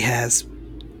longer he has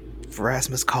for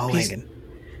Erasmus calling,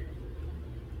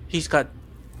 he's got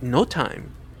no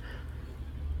time.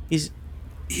 He's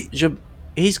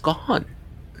gone.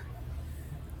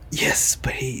 Yes,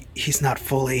 but he's not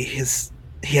fully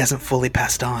he hasn't fully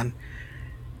passed on.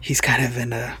 He's kind of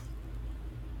in a,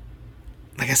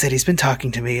 like I said, he's been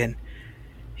talking to me, and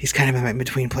he's kind of in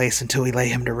between place until we lay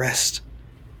him to rest.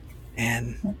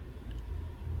 And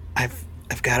I've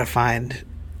got to find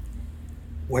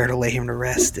where to lay him to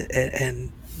rest,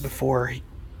 and before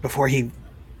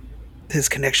his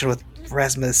connection with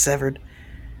Pharasma is severed.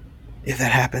 If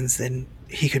that happens, then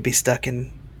he could be stuck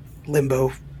in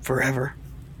limbo forever.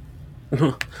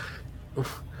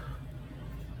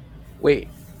 Wait,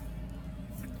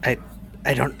 I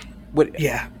don't. What?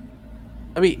 Yeah,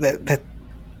 I mean that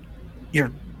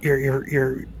you're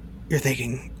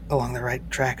thinking along the right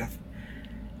track of.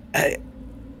 I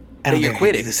don't think I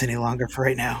can do this any longer for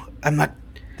right now. I'm not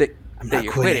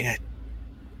quitting.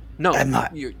 No, I'm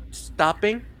not. You're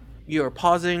stopping. You're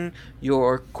pausing.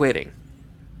 You're quitting.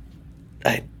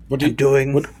 I'm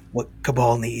doing what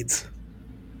Cabal needs.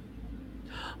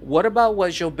 What about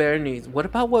what Xo'bere needs? What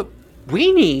about what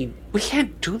we need? We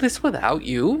can't do this without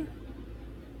you.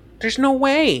 There's no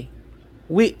way.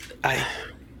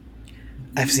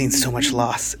 I've seen so much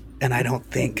loss, and I don't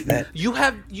think that you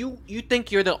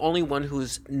think you're the only one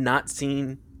who's not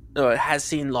seen or has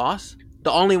seen loss.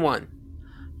 The only one.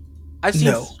 I've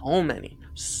seen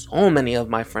so many of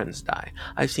my friends die.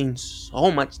 I've seen so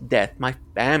much death. My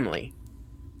family.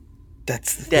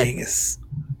 That's the thing is,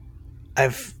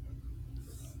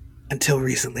 until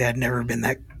recently, I'd never been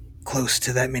that close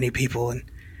to that many people, and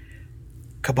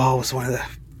Cabal was one of the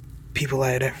people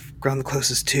I had grown the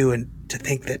closest to, and to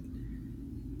think that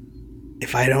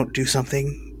if I don't do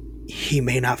something, he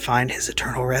may not find his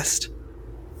eternal rest.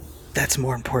 That's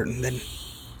more important than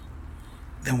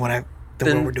what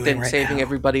we're doing right now. Saving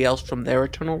everybody else from their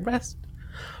eternal rest,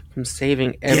 from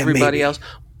saving everybody else.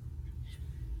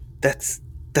 That's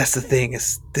the thing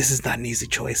is, this is not an easy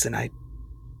choice, and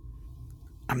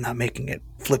I'm not making it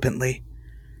flippantly.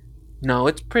 No,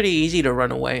 it's pretty easy to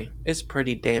run away. It's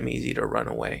pretty damn easy to run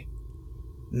away.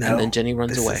 No, and then Jenny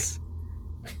runs away.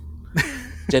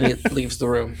 Jenny leaves the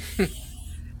room.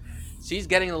 She's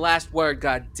getting the last word,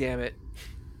 god damn it.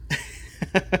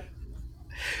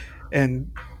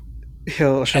 And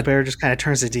Xo'bere just kind of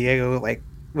turns to Diego, like,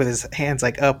 with his hands,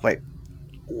 like, up, like,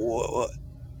 whoa.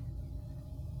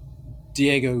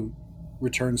 Diego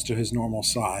returns to his normal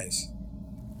size.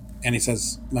 And he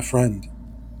says, my friend,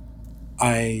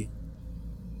 I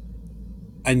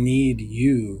need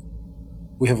you.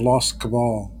 We have lost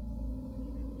Cabal.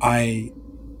 I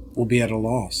will be at a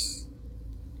loss.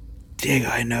 Diego,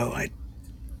 I know.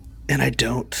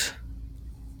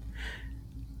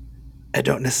 I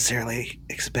don't necessarily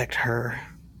expect her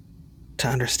to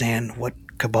understand what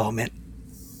Cabal meant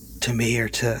to me or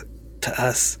to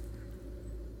us.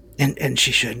 And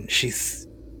she shouldn't. She's,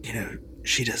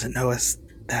 she doesn't know us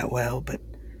that well, but...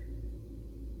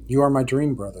 You are my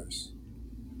dream brothers.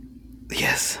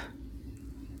 Yes.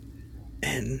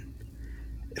 And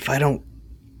if I don't...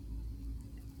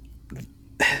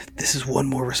 This is one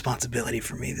more responsibility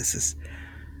for me. This is,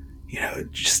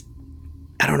 just...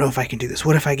 I don't know if I can do this.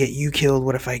 What if I get you killed?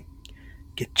 What if I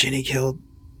get Jenny killed?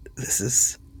 This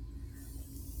is...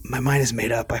 My mind is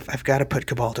made up. I've got to put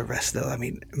Cabal to rest, though. I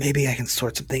mean, maybe I can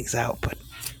sort some things out, but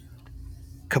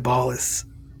Cabal is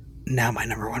now my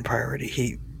number one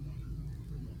priority.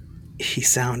 He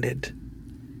sounded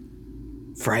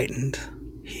frightened.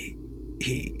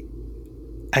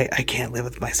 I can't live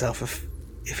with myself if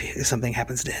something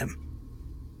happens to him.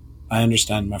 I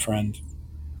understand, my friend.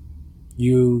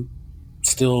 You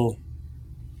still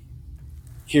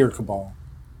hear Cabal.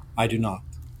 I do not.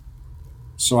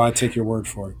 So I take your word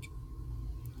for it.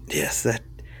 Yes, that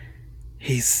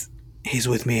he's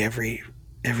with me every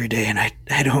day, and I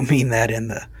don't mean that in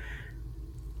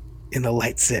the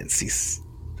light sense. He's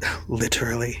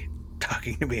literally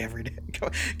talking to me every day.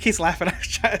 Keith's laughing at his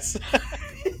chest.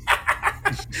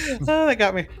 Oh, that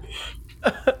got me.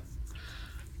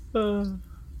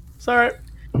 Sorry.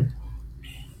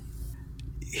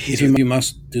 If you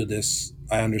must do this,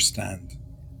 I understand.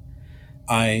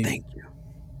 Thank you.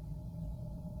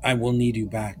 I will need you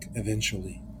back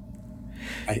eventually.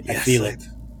 I feel it.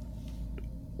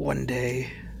 One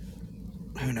day,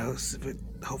 who knows? But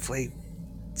hopefully,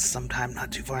 sometime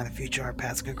not too far in the future, our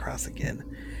paths can cross again.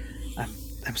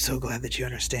 I'm so glad that you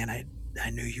understand. I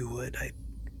knew you would.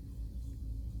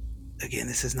 Again,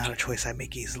 this is not a choice I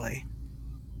make easily.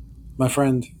 My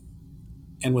friend,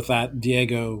 and with that,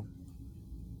 Diego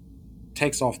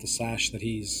takes off the sash that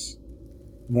he's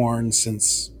worn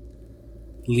since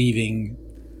leaving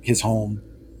his home.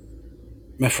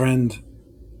 My friend,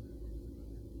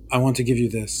 I want to give you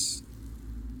this.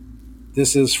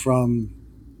 This is from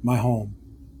my home.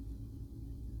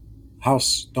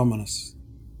 House Dominus.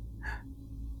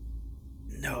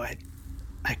 No,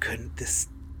 I couldn't. This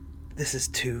is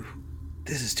too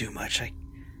much.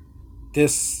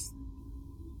 This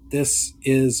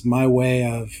is my way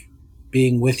of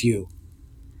being with you.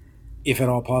 If at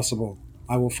all possible,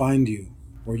 I will find you,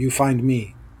 or you find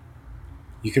me.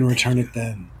 You can return it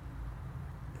then.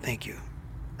 Thank you.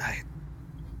 I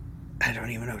don't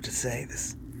even know what to say.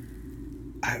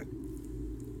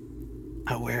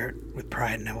 I'll wear it with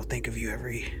pride, and I will think of you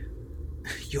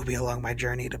you'll be along my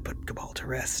journey to put Cabal to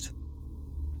rest.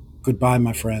 Goodbye,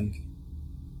 my friend.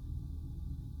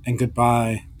 And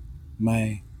goodbye,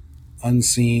 my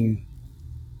unseen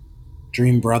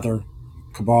dream brother,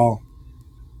 Cabal.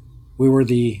 We were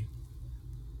the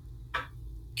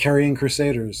Carrion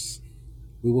Crusaders.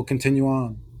 We will continue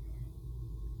on.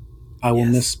 I will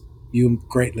miss you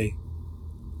greatly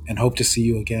and hope to see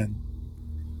you again.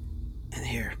 And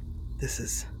here,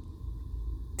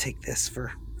 take this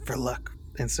for luck.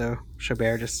 And so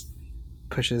Xo'bere just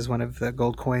pushes one of the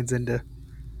gold coins into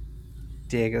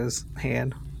Diego's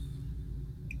hand.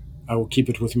 I will keep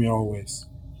it with me always.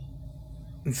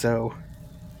 And so,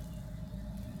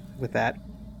 with that,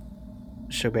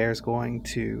 Xo'bere's going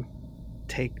to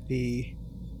take the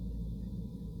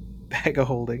bag of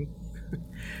holding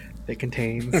that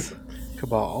contains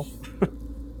Cabal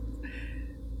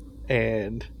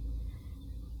and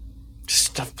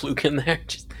stuff Fluke in there,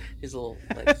 just his little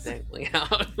legs dangling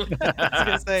out. I was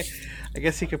gonna say, I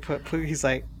guess he could put Fluke. He's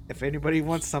like, if anybody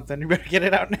wants something, you better get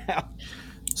it out now.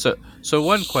 So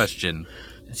one question: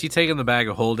 is he taking the bag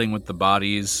of holding with the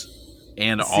bodies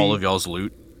and all of y'all's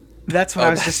loot? That's what I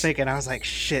was just thinking. I was like,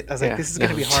 shit. I was like, this is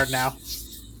gonna be hard now.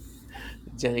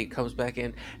 Jenny comes back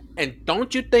in, and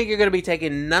don't you think you're gonna be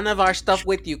taking none of our stuff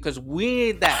with you? Because we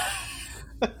need that.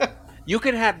 You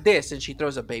can have this, and she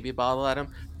throws a baby bottle at him.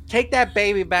 Take that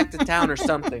baby back to town or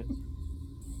something.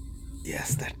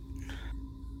 Yes, that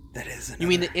is another... You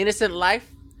mean the innocent life?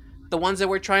 The ones that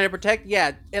we're trying to protect?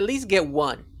 Yeah, at least get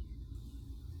one.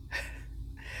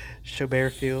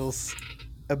 Xo'bere feels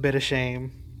a bit of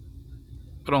shame,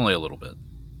 but only a little bit.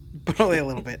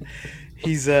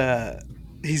 He's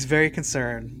very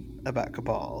concerned about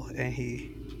Cabal, and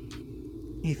he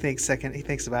thinks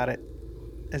about it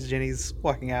as Jenny's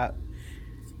walking out,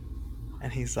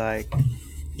 and he's like,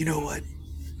 you know what?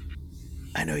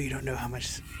 I know you don't know how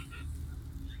much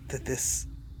that this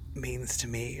means to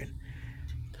me, and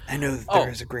I know that there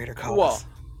is a greater cause. Well,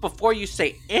 before you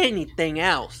say anything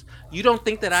else, you don't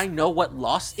think that I know what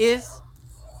loss is?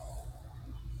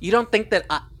 You don't think that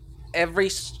every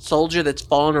soldier that's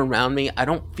fallen around me, I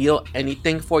don't feel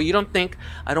anything for? You don't think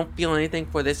I don't feel anything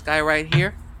for this guy right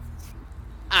here?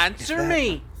 Answer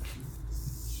me!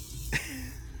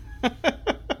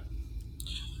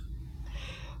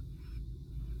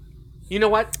 You know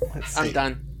what? I'm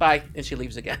done. Bye. And she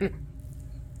leaves again.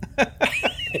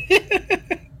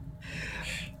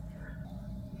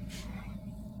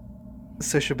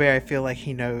 So Xo'bere, I feel like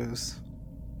he knows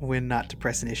when not to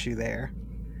press an issue there.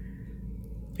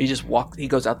 He just walks. He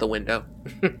goes out the window.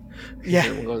 Yeah.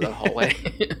 He goes out the hallway.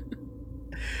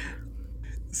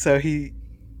 So he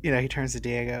turns to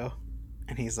Diego,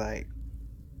 and he's like,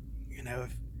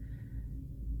 if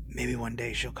maybe one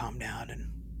day she'll calm down and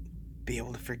be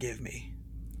able to forgive me,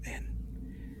 and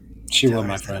she will,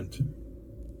 my friend.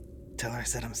 Tell her I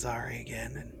said I'm sorry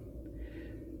again, and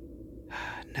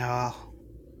now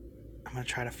I'm gonna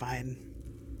try to find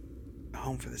a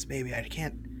home for this baby. I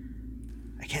can't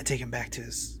take him back to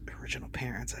his original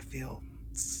parents. I feel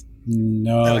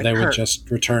they would just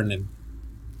return him.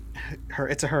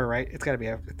 It's a her, right? It's gotta be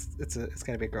a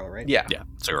girl, right? Yeah,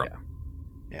 it's a girl.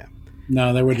 Yeah.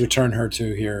 No, they would return her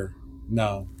to here.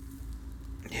 No.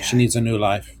 Yeah. She needs a new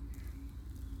life.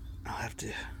 I'll have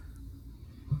to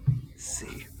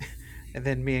see. And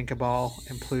then me and Cabal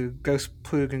and Ghost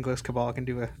Plug and Ghost Cabal can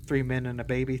do a 3 men and a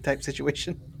baby type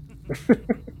situation.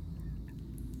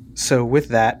 So with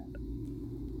that,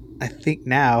 I think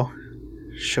now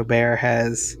Xo'bere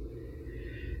has...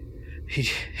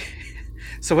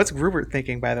 So what's Grubert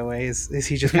thinking, by the way? Is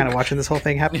he just kind of watching this whole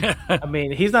thing happen? I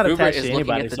mean, he's not attached to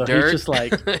anybody, so he's just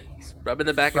like... He's rubbing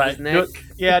the back of his neck.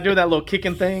 Doing that little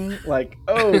kicking thing. Like,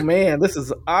 oh man, this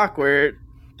is awkward.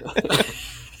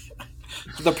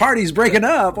 The party's breaking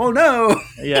up. Oh no.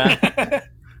 Yeah.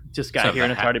 Just got here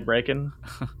and it started breaking.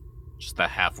 Just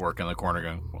that half work in the corner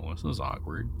going, well, this is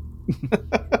awkward.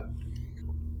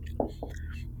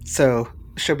 So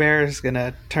Xo'bere is going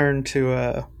to turn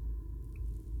to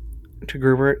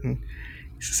Grubert and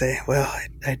say, well,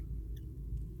 I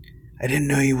didn't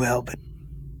know you well, but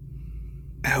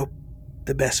I hope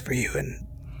the best for you, and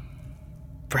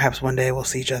perhaps one day we'll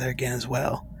see each other again as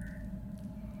well.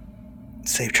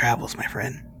 Safe travels, my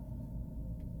friend.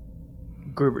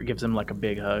 Grubert gives him like a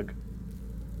big hug.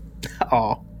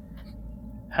 Aw.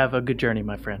 Have a good journey,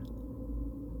 my friend.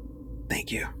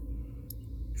 Thank you.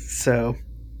 So,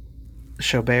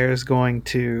 Xo'bere is going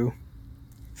to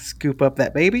scoop up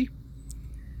that baby,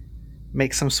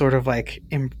 make some sort of like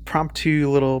impromptu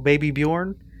little baby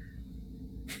Bjorn.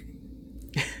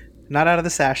 Not out of the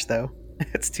sash, though.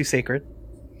 It's too sacred.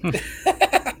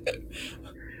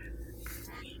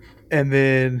 And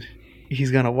then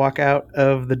he's going to walk out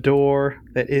of the door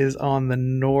that is on the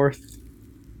northwest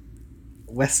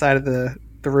side of the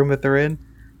room that they're in,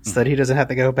 so that he doesn't have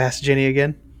to go past Jenny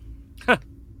again.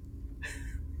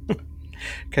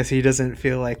 Because he doesn't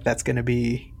feel like that's going to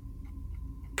be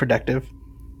productive.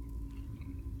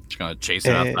 Just going to chase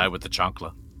it outside with the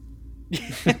chancla.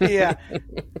 Yeah.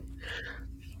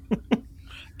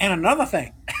 And another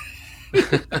thing.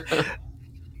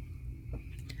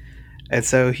 And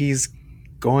so he's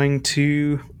going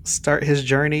to start his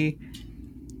journey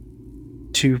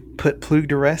to put Plug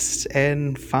to rest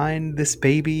and find this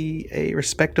baby a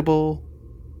respectable...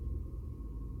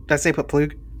 Did I say put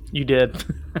Plug? You did.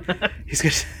 He's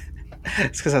good.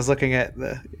 It's because I was looking at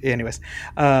the... Anyways.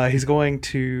 He's going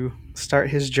to start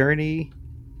his journey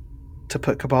to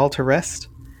put Cabal to rest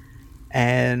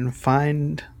and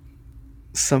find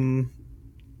some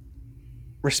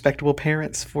respectable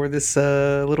parents for this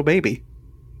little baby.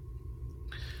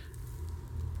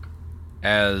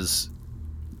 As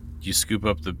you scoop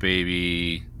up the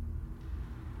baby,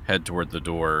 head toward the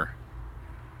door,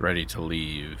 ready to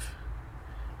leave,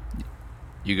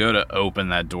 you go to open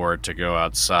that door to go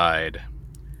outside,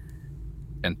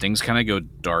 and things kind of go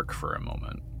dark for a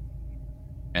moment.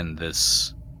 And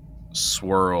this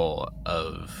swirl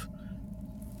of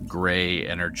gray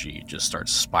energy just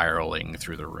starts spiraling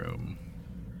through the room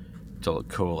till it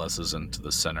coalesces into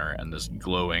the center, and this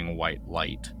glowing white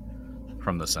light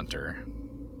from the center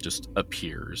just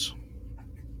appears.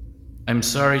 I'm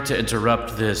sorry to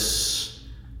interrupt this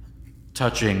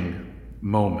touching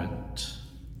moment,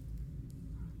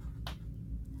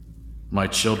 My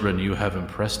children, you have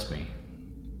impressed me.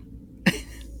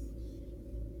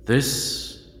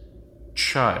 This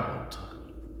child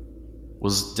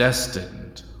was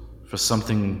destined for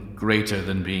something greater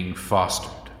than being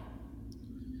fostered.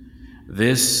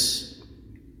 This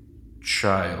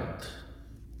child,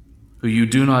 who you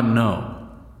do not know,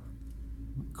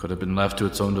 could have been left to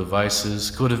its own devices,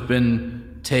 could have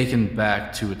been taken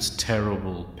back to its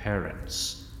terrible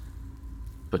parents.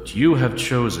 But you have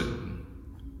chosen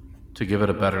to give it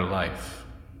a better life.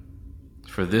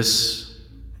 For this,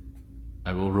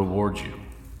 I will reward you.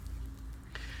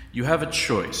 You have a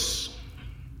choice.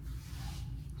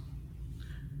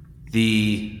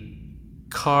 The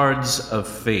cards of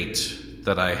fate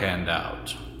that I hand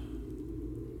out.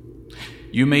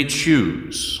 You may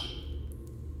choose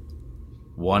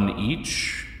one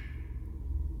each,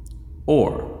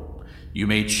 or you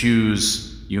may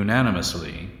choose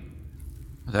unanimously.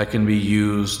 That can be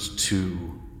used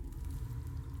to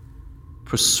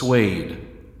persuade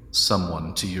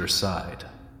someone to your side.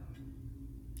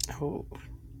 Oh,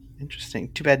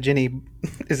 interesting. Too bad Jenny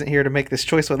isn't here to make this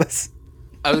choice with us.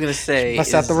 I was going to say...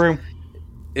 Bust out the room.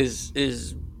 Is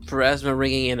Pharasma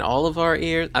ringing in all of our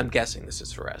ears? I'm guessing this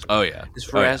is Pharasma. Oh, yeah. Is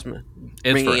Pharasma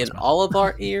ringing in all of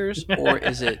our ears, or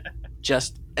is it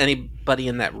just anybody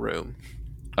in that room?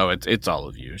 Oh, it's all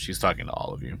of you. She's talking to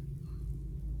all of you.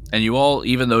 And you all,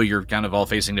 even though you're kind of all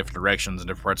facing different directions in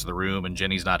different parts of the room, and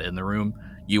Jenny's not in the room,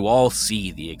 you all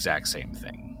see the exact same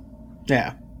thing.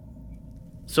 Yeah.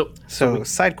 So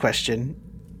side question.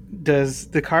 Does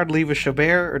the card leave with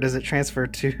Xo'bere, or does it transfer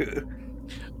to...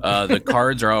 The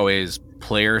cards are always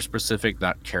player-specific,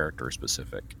 not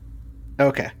character-specific.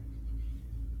 Okay.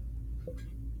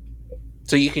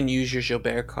 So you can use your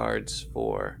Xo'bere cards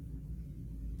for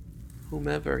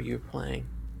whomever you're playing.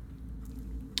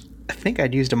 I think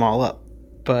I'd used them all up,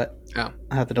 but I'll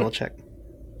have to double check.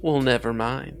 Well, never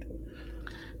mind.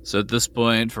 So at this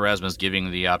point, Pharasma's giving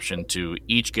the option to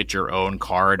each get your own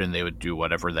card, and they would do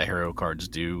whatever the hero cards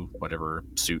do, whatever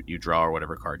suit you draw or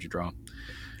whatever card you draw.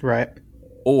 Right.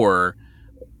 Or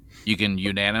you can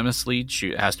unanimously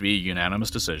choose. It has to be a unanimous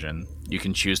decision. You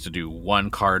can choose to do one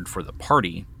card for the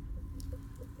party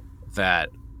that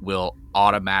will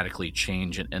automatically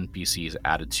change an NPC's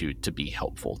attitude to be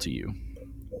helpful to you.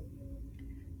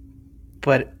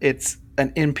 But it's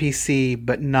an NPC,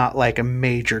 but not like a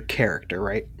major character,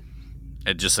 right?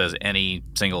 It just says any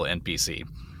single NPC.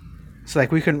 So,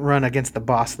 like, we couldn't run against the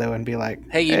boss, though, and be like,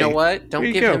 hey, you know what?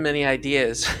 Don't give him any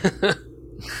ideas.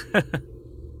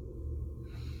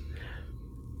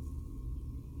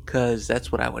 Because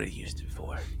that's what I would have used it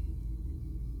for.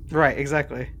 Right,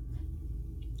 exactly.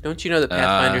 Don't you know that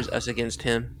Pathfinder's us against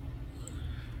him?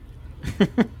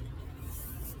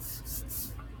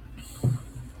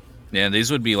 Yeah,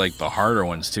 these would be like the harder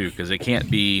ones too, because it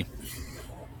can't be.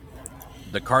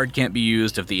 The card can't be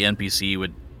used if the NPC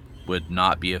would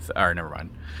not be. Or never mind.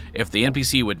 If the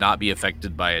NPC would not be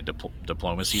affected by a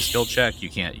diplomacy skill check, you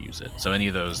can't use it. So any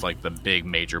of those, like the big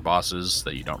major bosses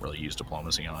that you don't really use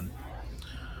diplomacy on,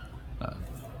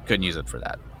 couldn't use it for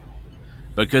that.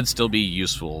 But could still be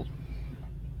useful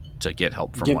to get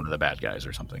help from one of the bad guys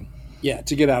or something. Yeah,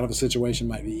 to get out of a situation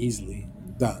might be easily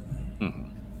done. Mm-hmm.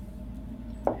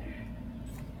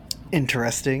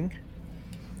 Interesting.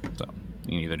 So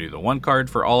you can either do the one card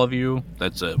for all of you,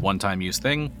 that's a one-time use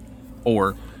thing,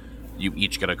 or you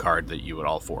each get a card that you would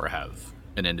all four have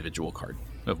an individual card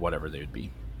of whatever they would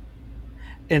be.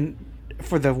 And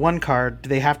for the one card, do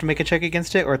they have to make a check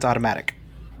against it, or it's automatic?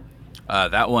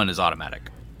 That one is automatic.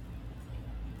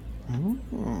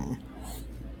 Mm-hmm.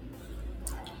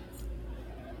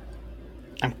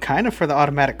 I'm kind of for the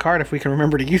automatic card if we can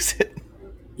remember to use it.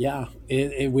 Yeah,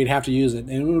 we'd have to use it,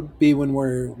 and it would be when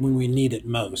we need it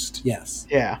most. Yes.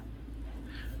 Yeah.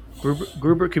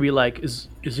 Gruber could be like, is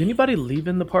anybody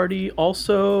leaving the party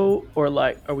also, or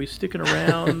like, are we sticking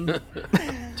around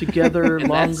together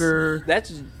longer?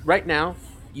 That's right now.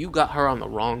 You got her on the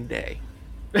wrong day.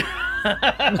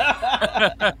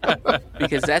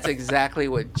 Because that's exactly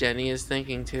what Jenny is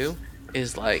thinking too.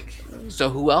 Is like, so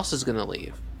who else is going to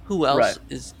leave? Who else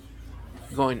is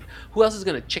going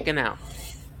to chicken out?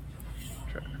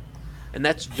 And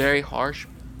that's very harsh.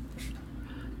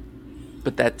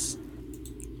 But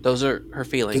those are her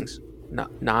feelings.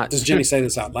 Not Does Jenny say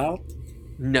this out loud?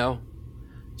 No.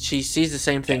 She sees the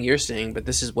same thing you're seeing, but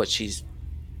this is what she's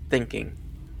thinking.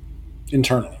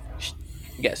 Internally.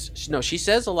 Yes. She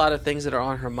says a lot of things that are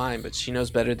on her mind, but she knows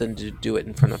better than to do it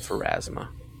in front of Pharasma.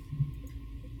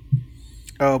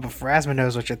 Oh, but Pharasma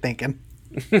knows what you're thinking.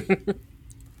 And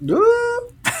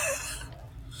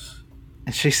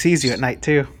she sees you at night,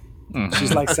 too.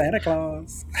 She's like Santa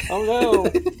Claus. Oh,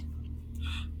 no.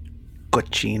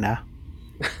 Cochina.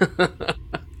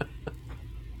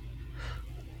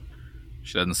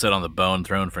 She doesn't sit on the bone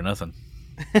throne for nothing.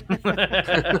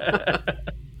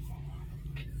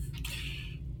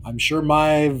 I'm sure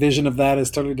my vision of that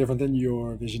is totally different than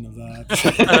your vision of that.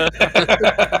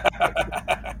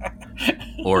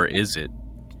 Or is it?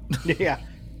 Yeah.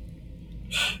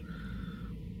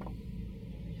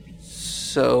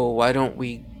 So why don't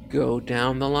we go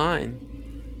down the line?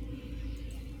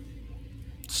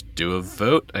 Let's do a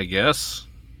vote, I guess.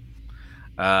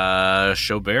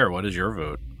 Xo'bere, what is your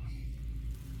vote?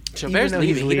 Xo'bere's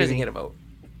leaving. He doesn't get a vote.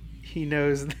 He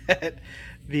knows that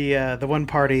the one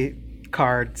party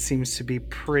card seems to be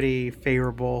pretty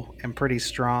favorable and pretty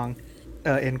strong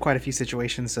in quite a few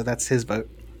situations, so that's his vote.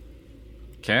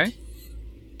 Okay.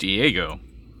 Diego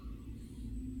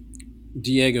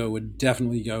would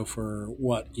definitely go for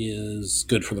what is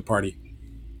good for the party.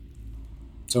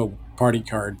 So, party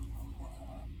card.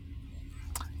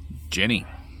 Jenny.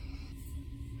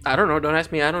 I don't know. Don't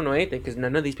ask me. I don't know anything because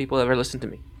none of these people ever listen to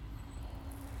me.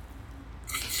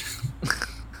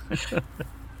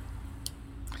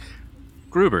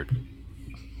 Grubert.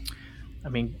 I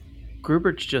mean,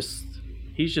 Grubert's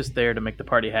he's just there to make the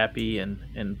party happy and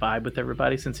vibe with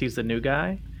everybody since he's the new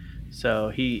guy. So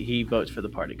he votes for the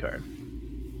party card.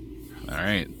 All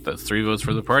right. That's 3 votes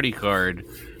for the party card.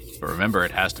 But remember,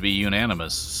 it has to be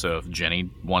unanimous. So if Jenny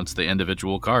wants the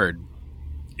individual card,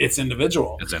 it's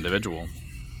individual. It's individual.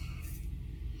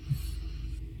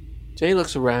 Jenny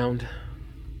looks around.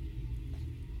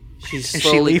 She's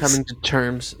slowly coming to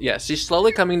terms. Yes, she's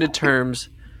slowly coming to terms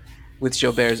with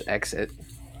Xo'bere's exit.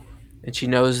 And she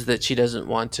knows that she doesn't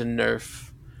want to nerf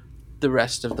the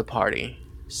rest of the party.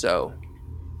 So,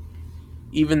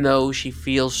 even though she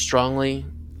feels strongly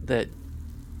that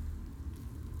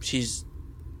she's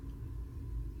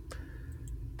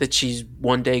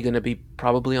one day going to be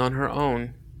probably on her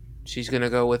own, she's going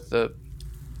to go with the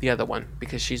other one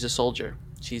because she's a soldier.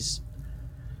 It's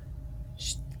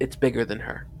bigger than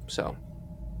her. So,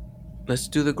 let's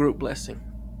do the group blessing.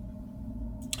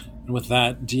 And with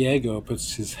that, Diego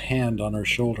puts his hand on her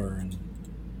shoulder and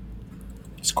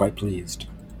is quite pleased.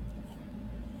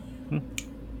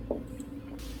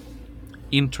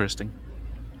 Interesting.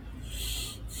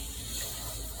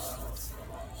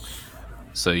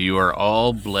 So you are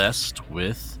all blessed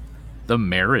with the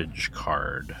marriage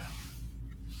card.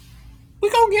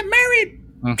 We're gonna get married!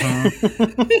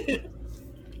 Mm-hmm.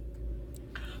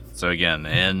 So again,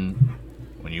 and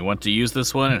when you want to use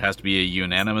this one, it has to be a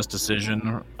unanimous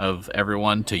decision of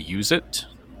everyone to use it.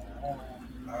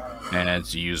 And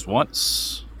it's used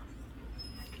once.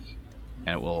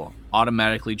 And it will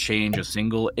automatically change a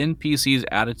single NPC's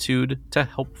attitude to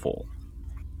helpful.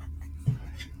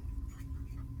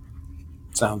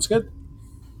 Sounds good.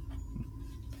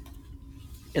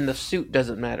 And the suit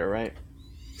doesn't matter, right?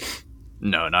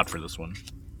 No, not for this one.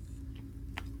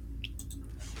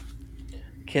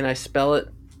 Can I spell it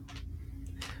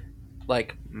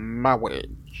like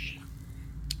marriage?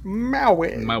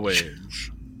 Marriage.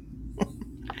 Marriage.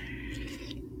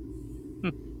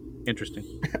 Interesting.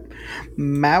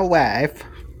 My wife.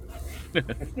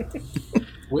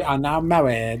 We are now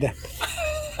married.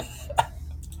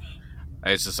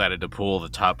 I just decided to pull the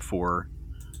top 4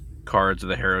 cards of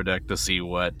the hero deck to see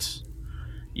what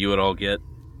you would all get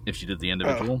if you did the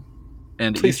individual.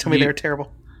 And please tell me they're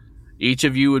terrible. Each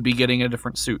of you would be getting a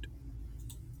different suit.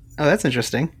 Oh, that's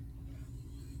interesting.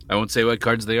 I won't say what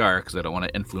cards they are because I don't want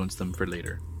to influence them for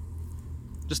later.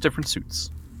 Just different suits.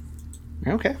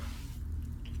 Okay.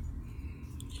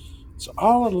 So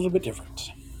all a little bit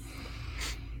different.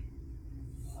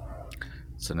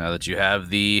 So now that you have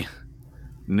the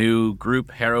new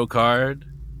group hero card,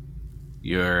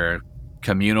 your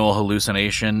communal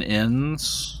hallucination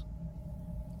ends,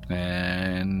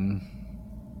 and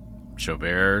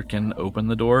Xo'bere can open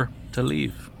the door to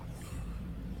leave.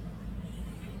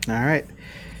 All right.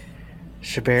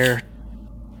 Xo'bere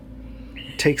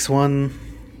takes one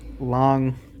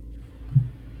long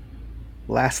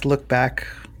last look back.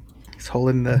 He's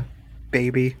holding the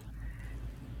baby.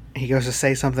 He goes to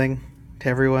say something to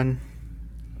everyone,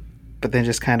 but then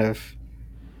just kind of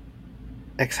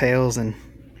exhales and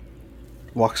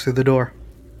walks through the door.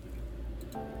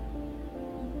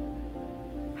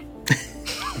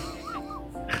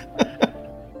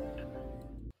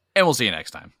 And we'll see you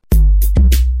next time.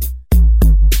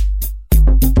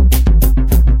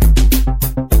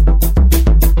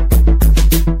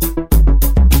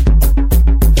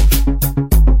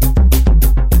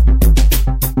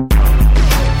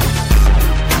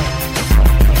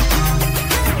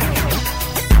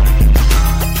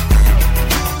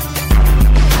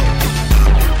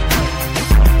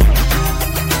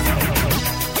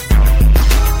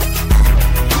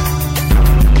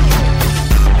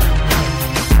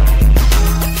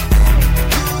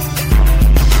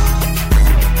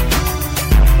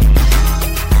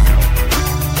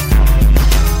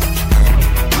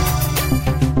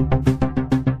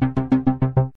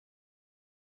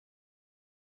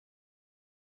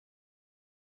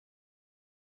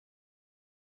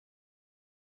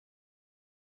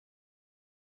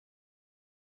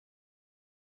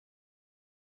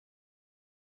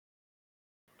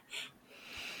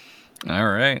 All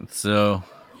right, so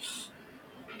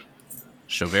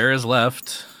Xo'bere is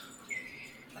left,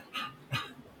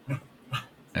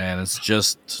 and it's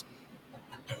just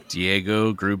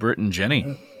Diego, Grubert, and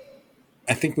Jenny.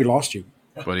 I think we lost you.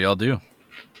 What do y'all do?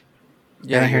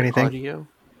 Yeah, I didn't hear your anything. audio.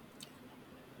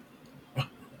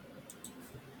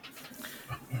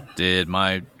 Did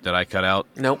I cut out?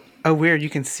 Nope. Oh, weird. You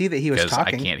can see that he was Because I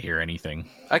talking. can't hear anything.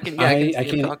 I can see I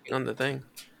him can't- talking on the thing.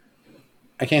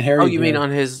 I can't hear you. Oh, you mean Gary. on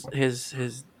his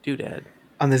doodad?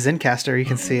 On the Zencaster, you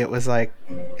can see it was like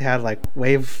it had like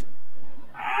wave.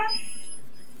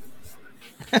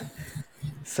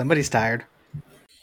 Somebody's tired.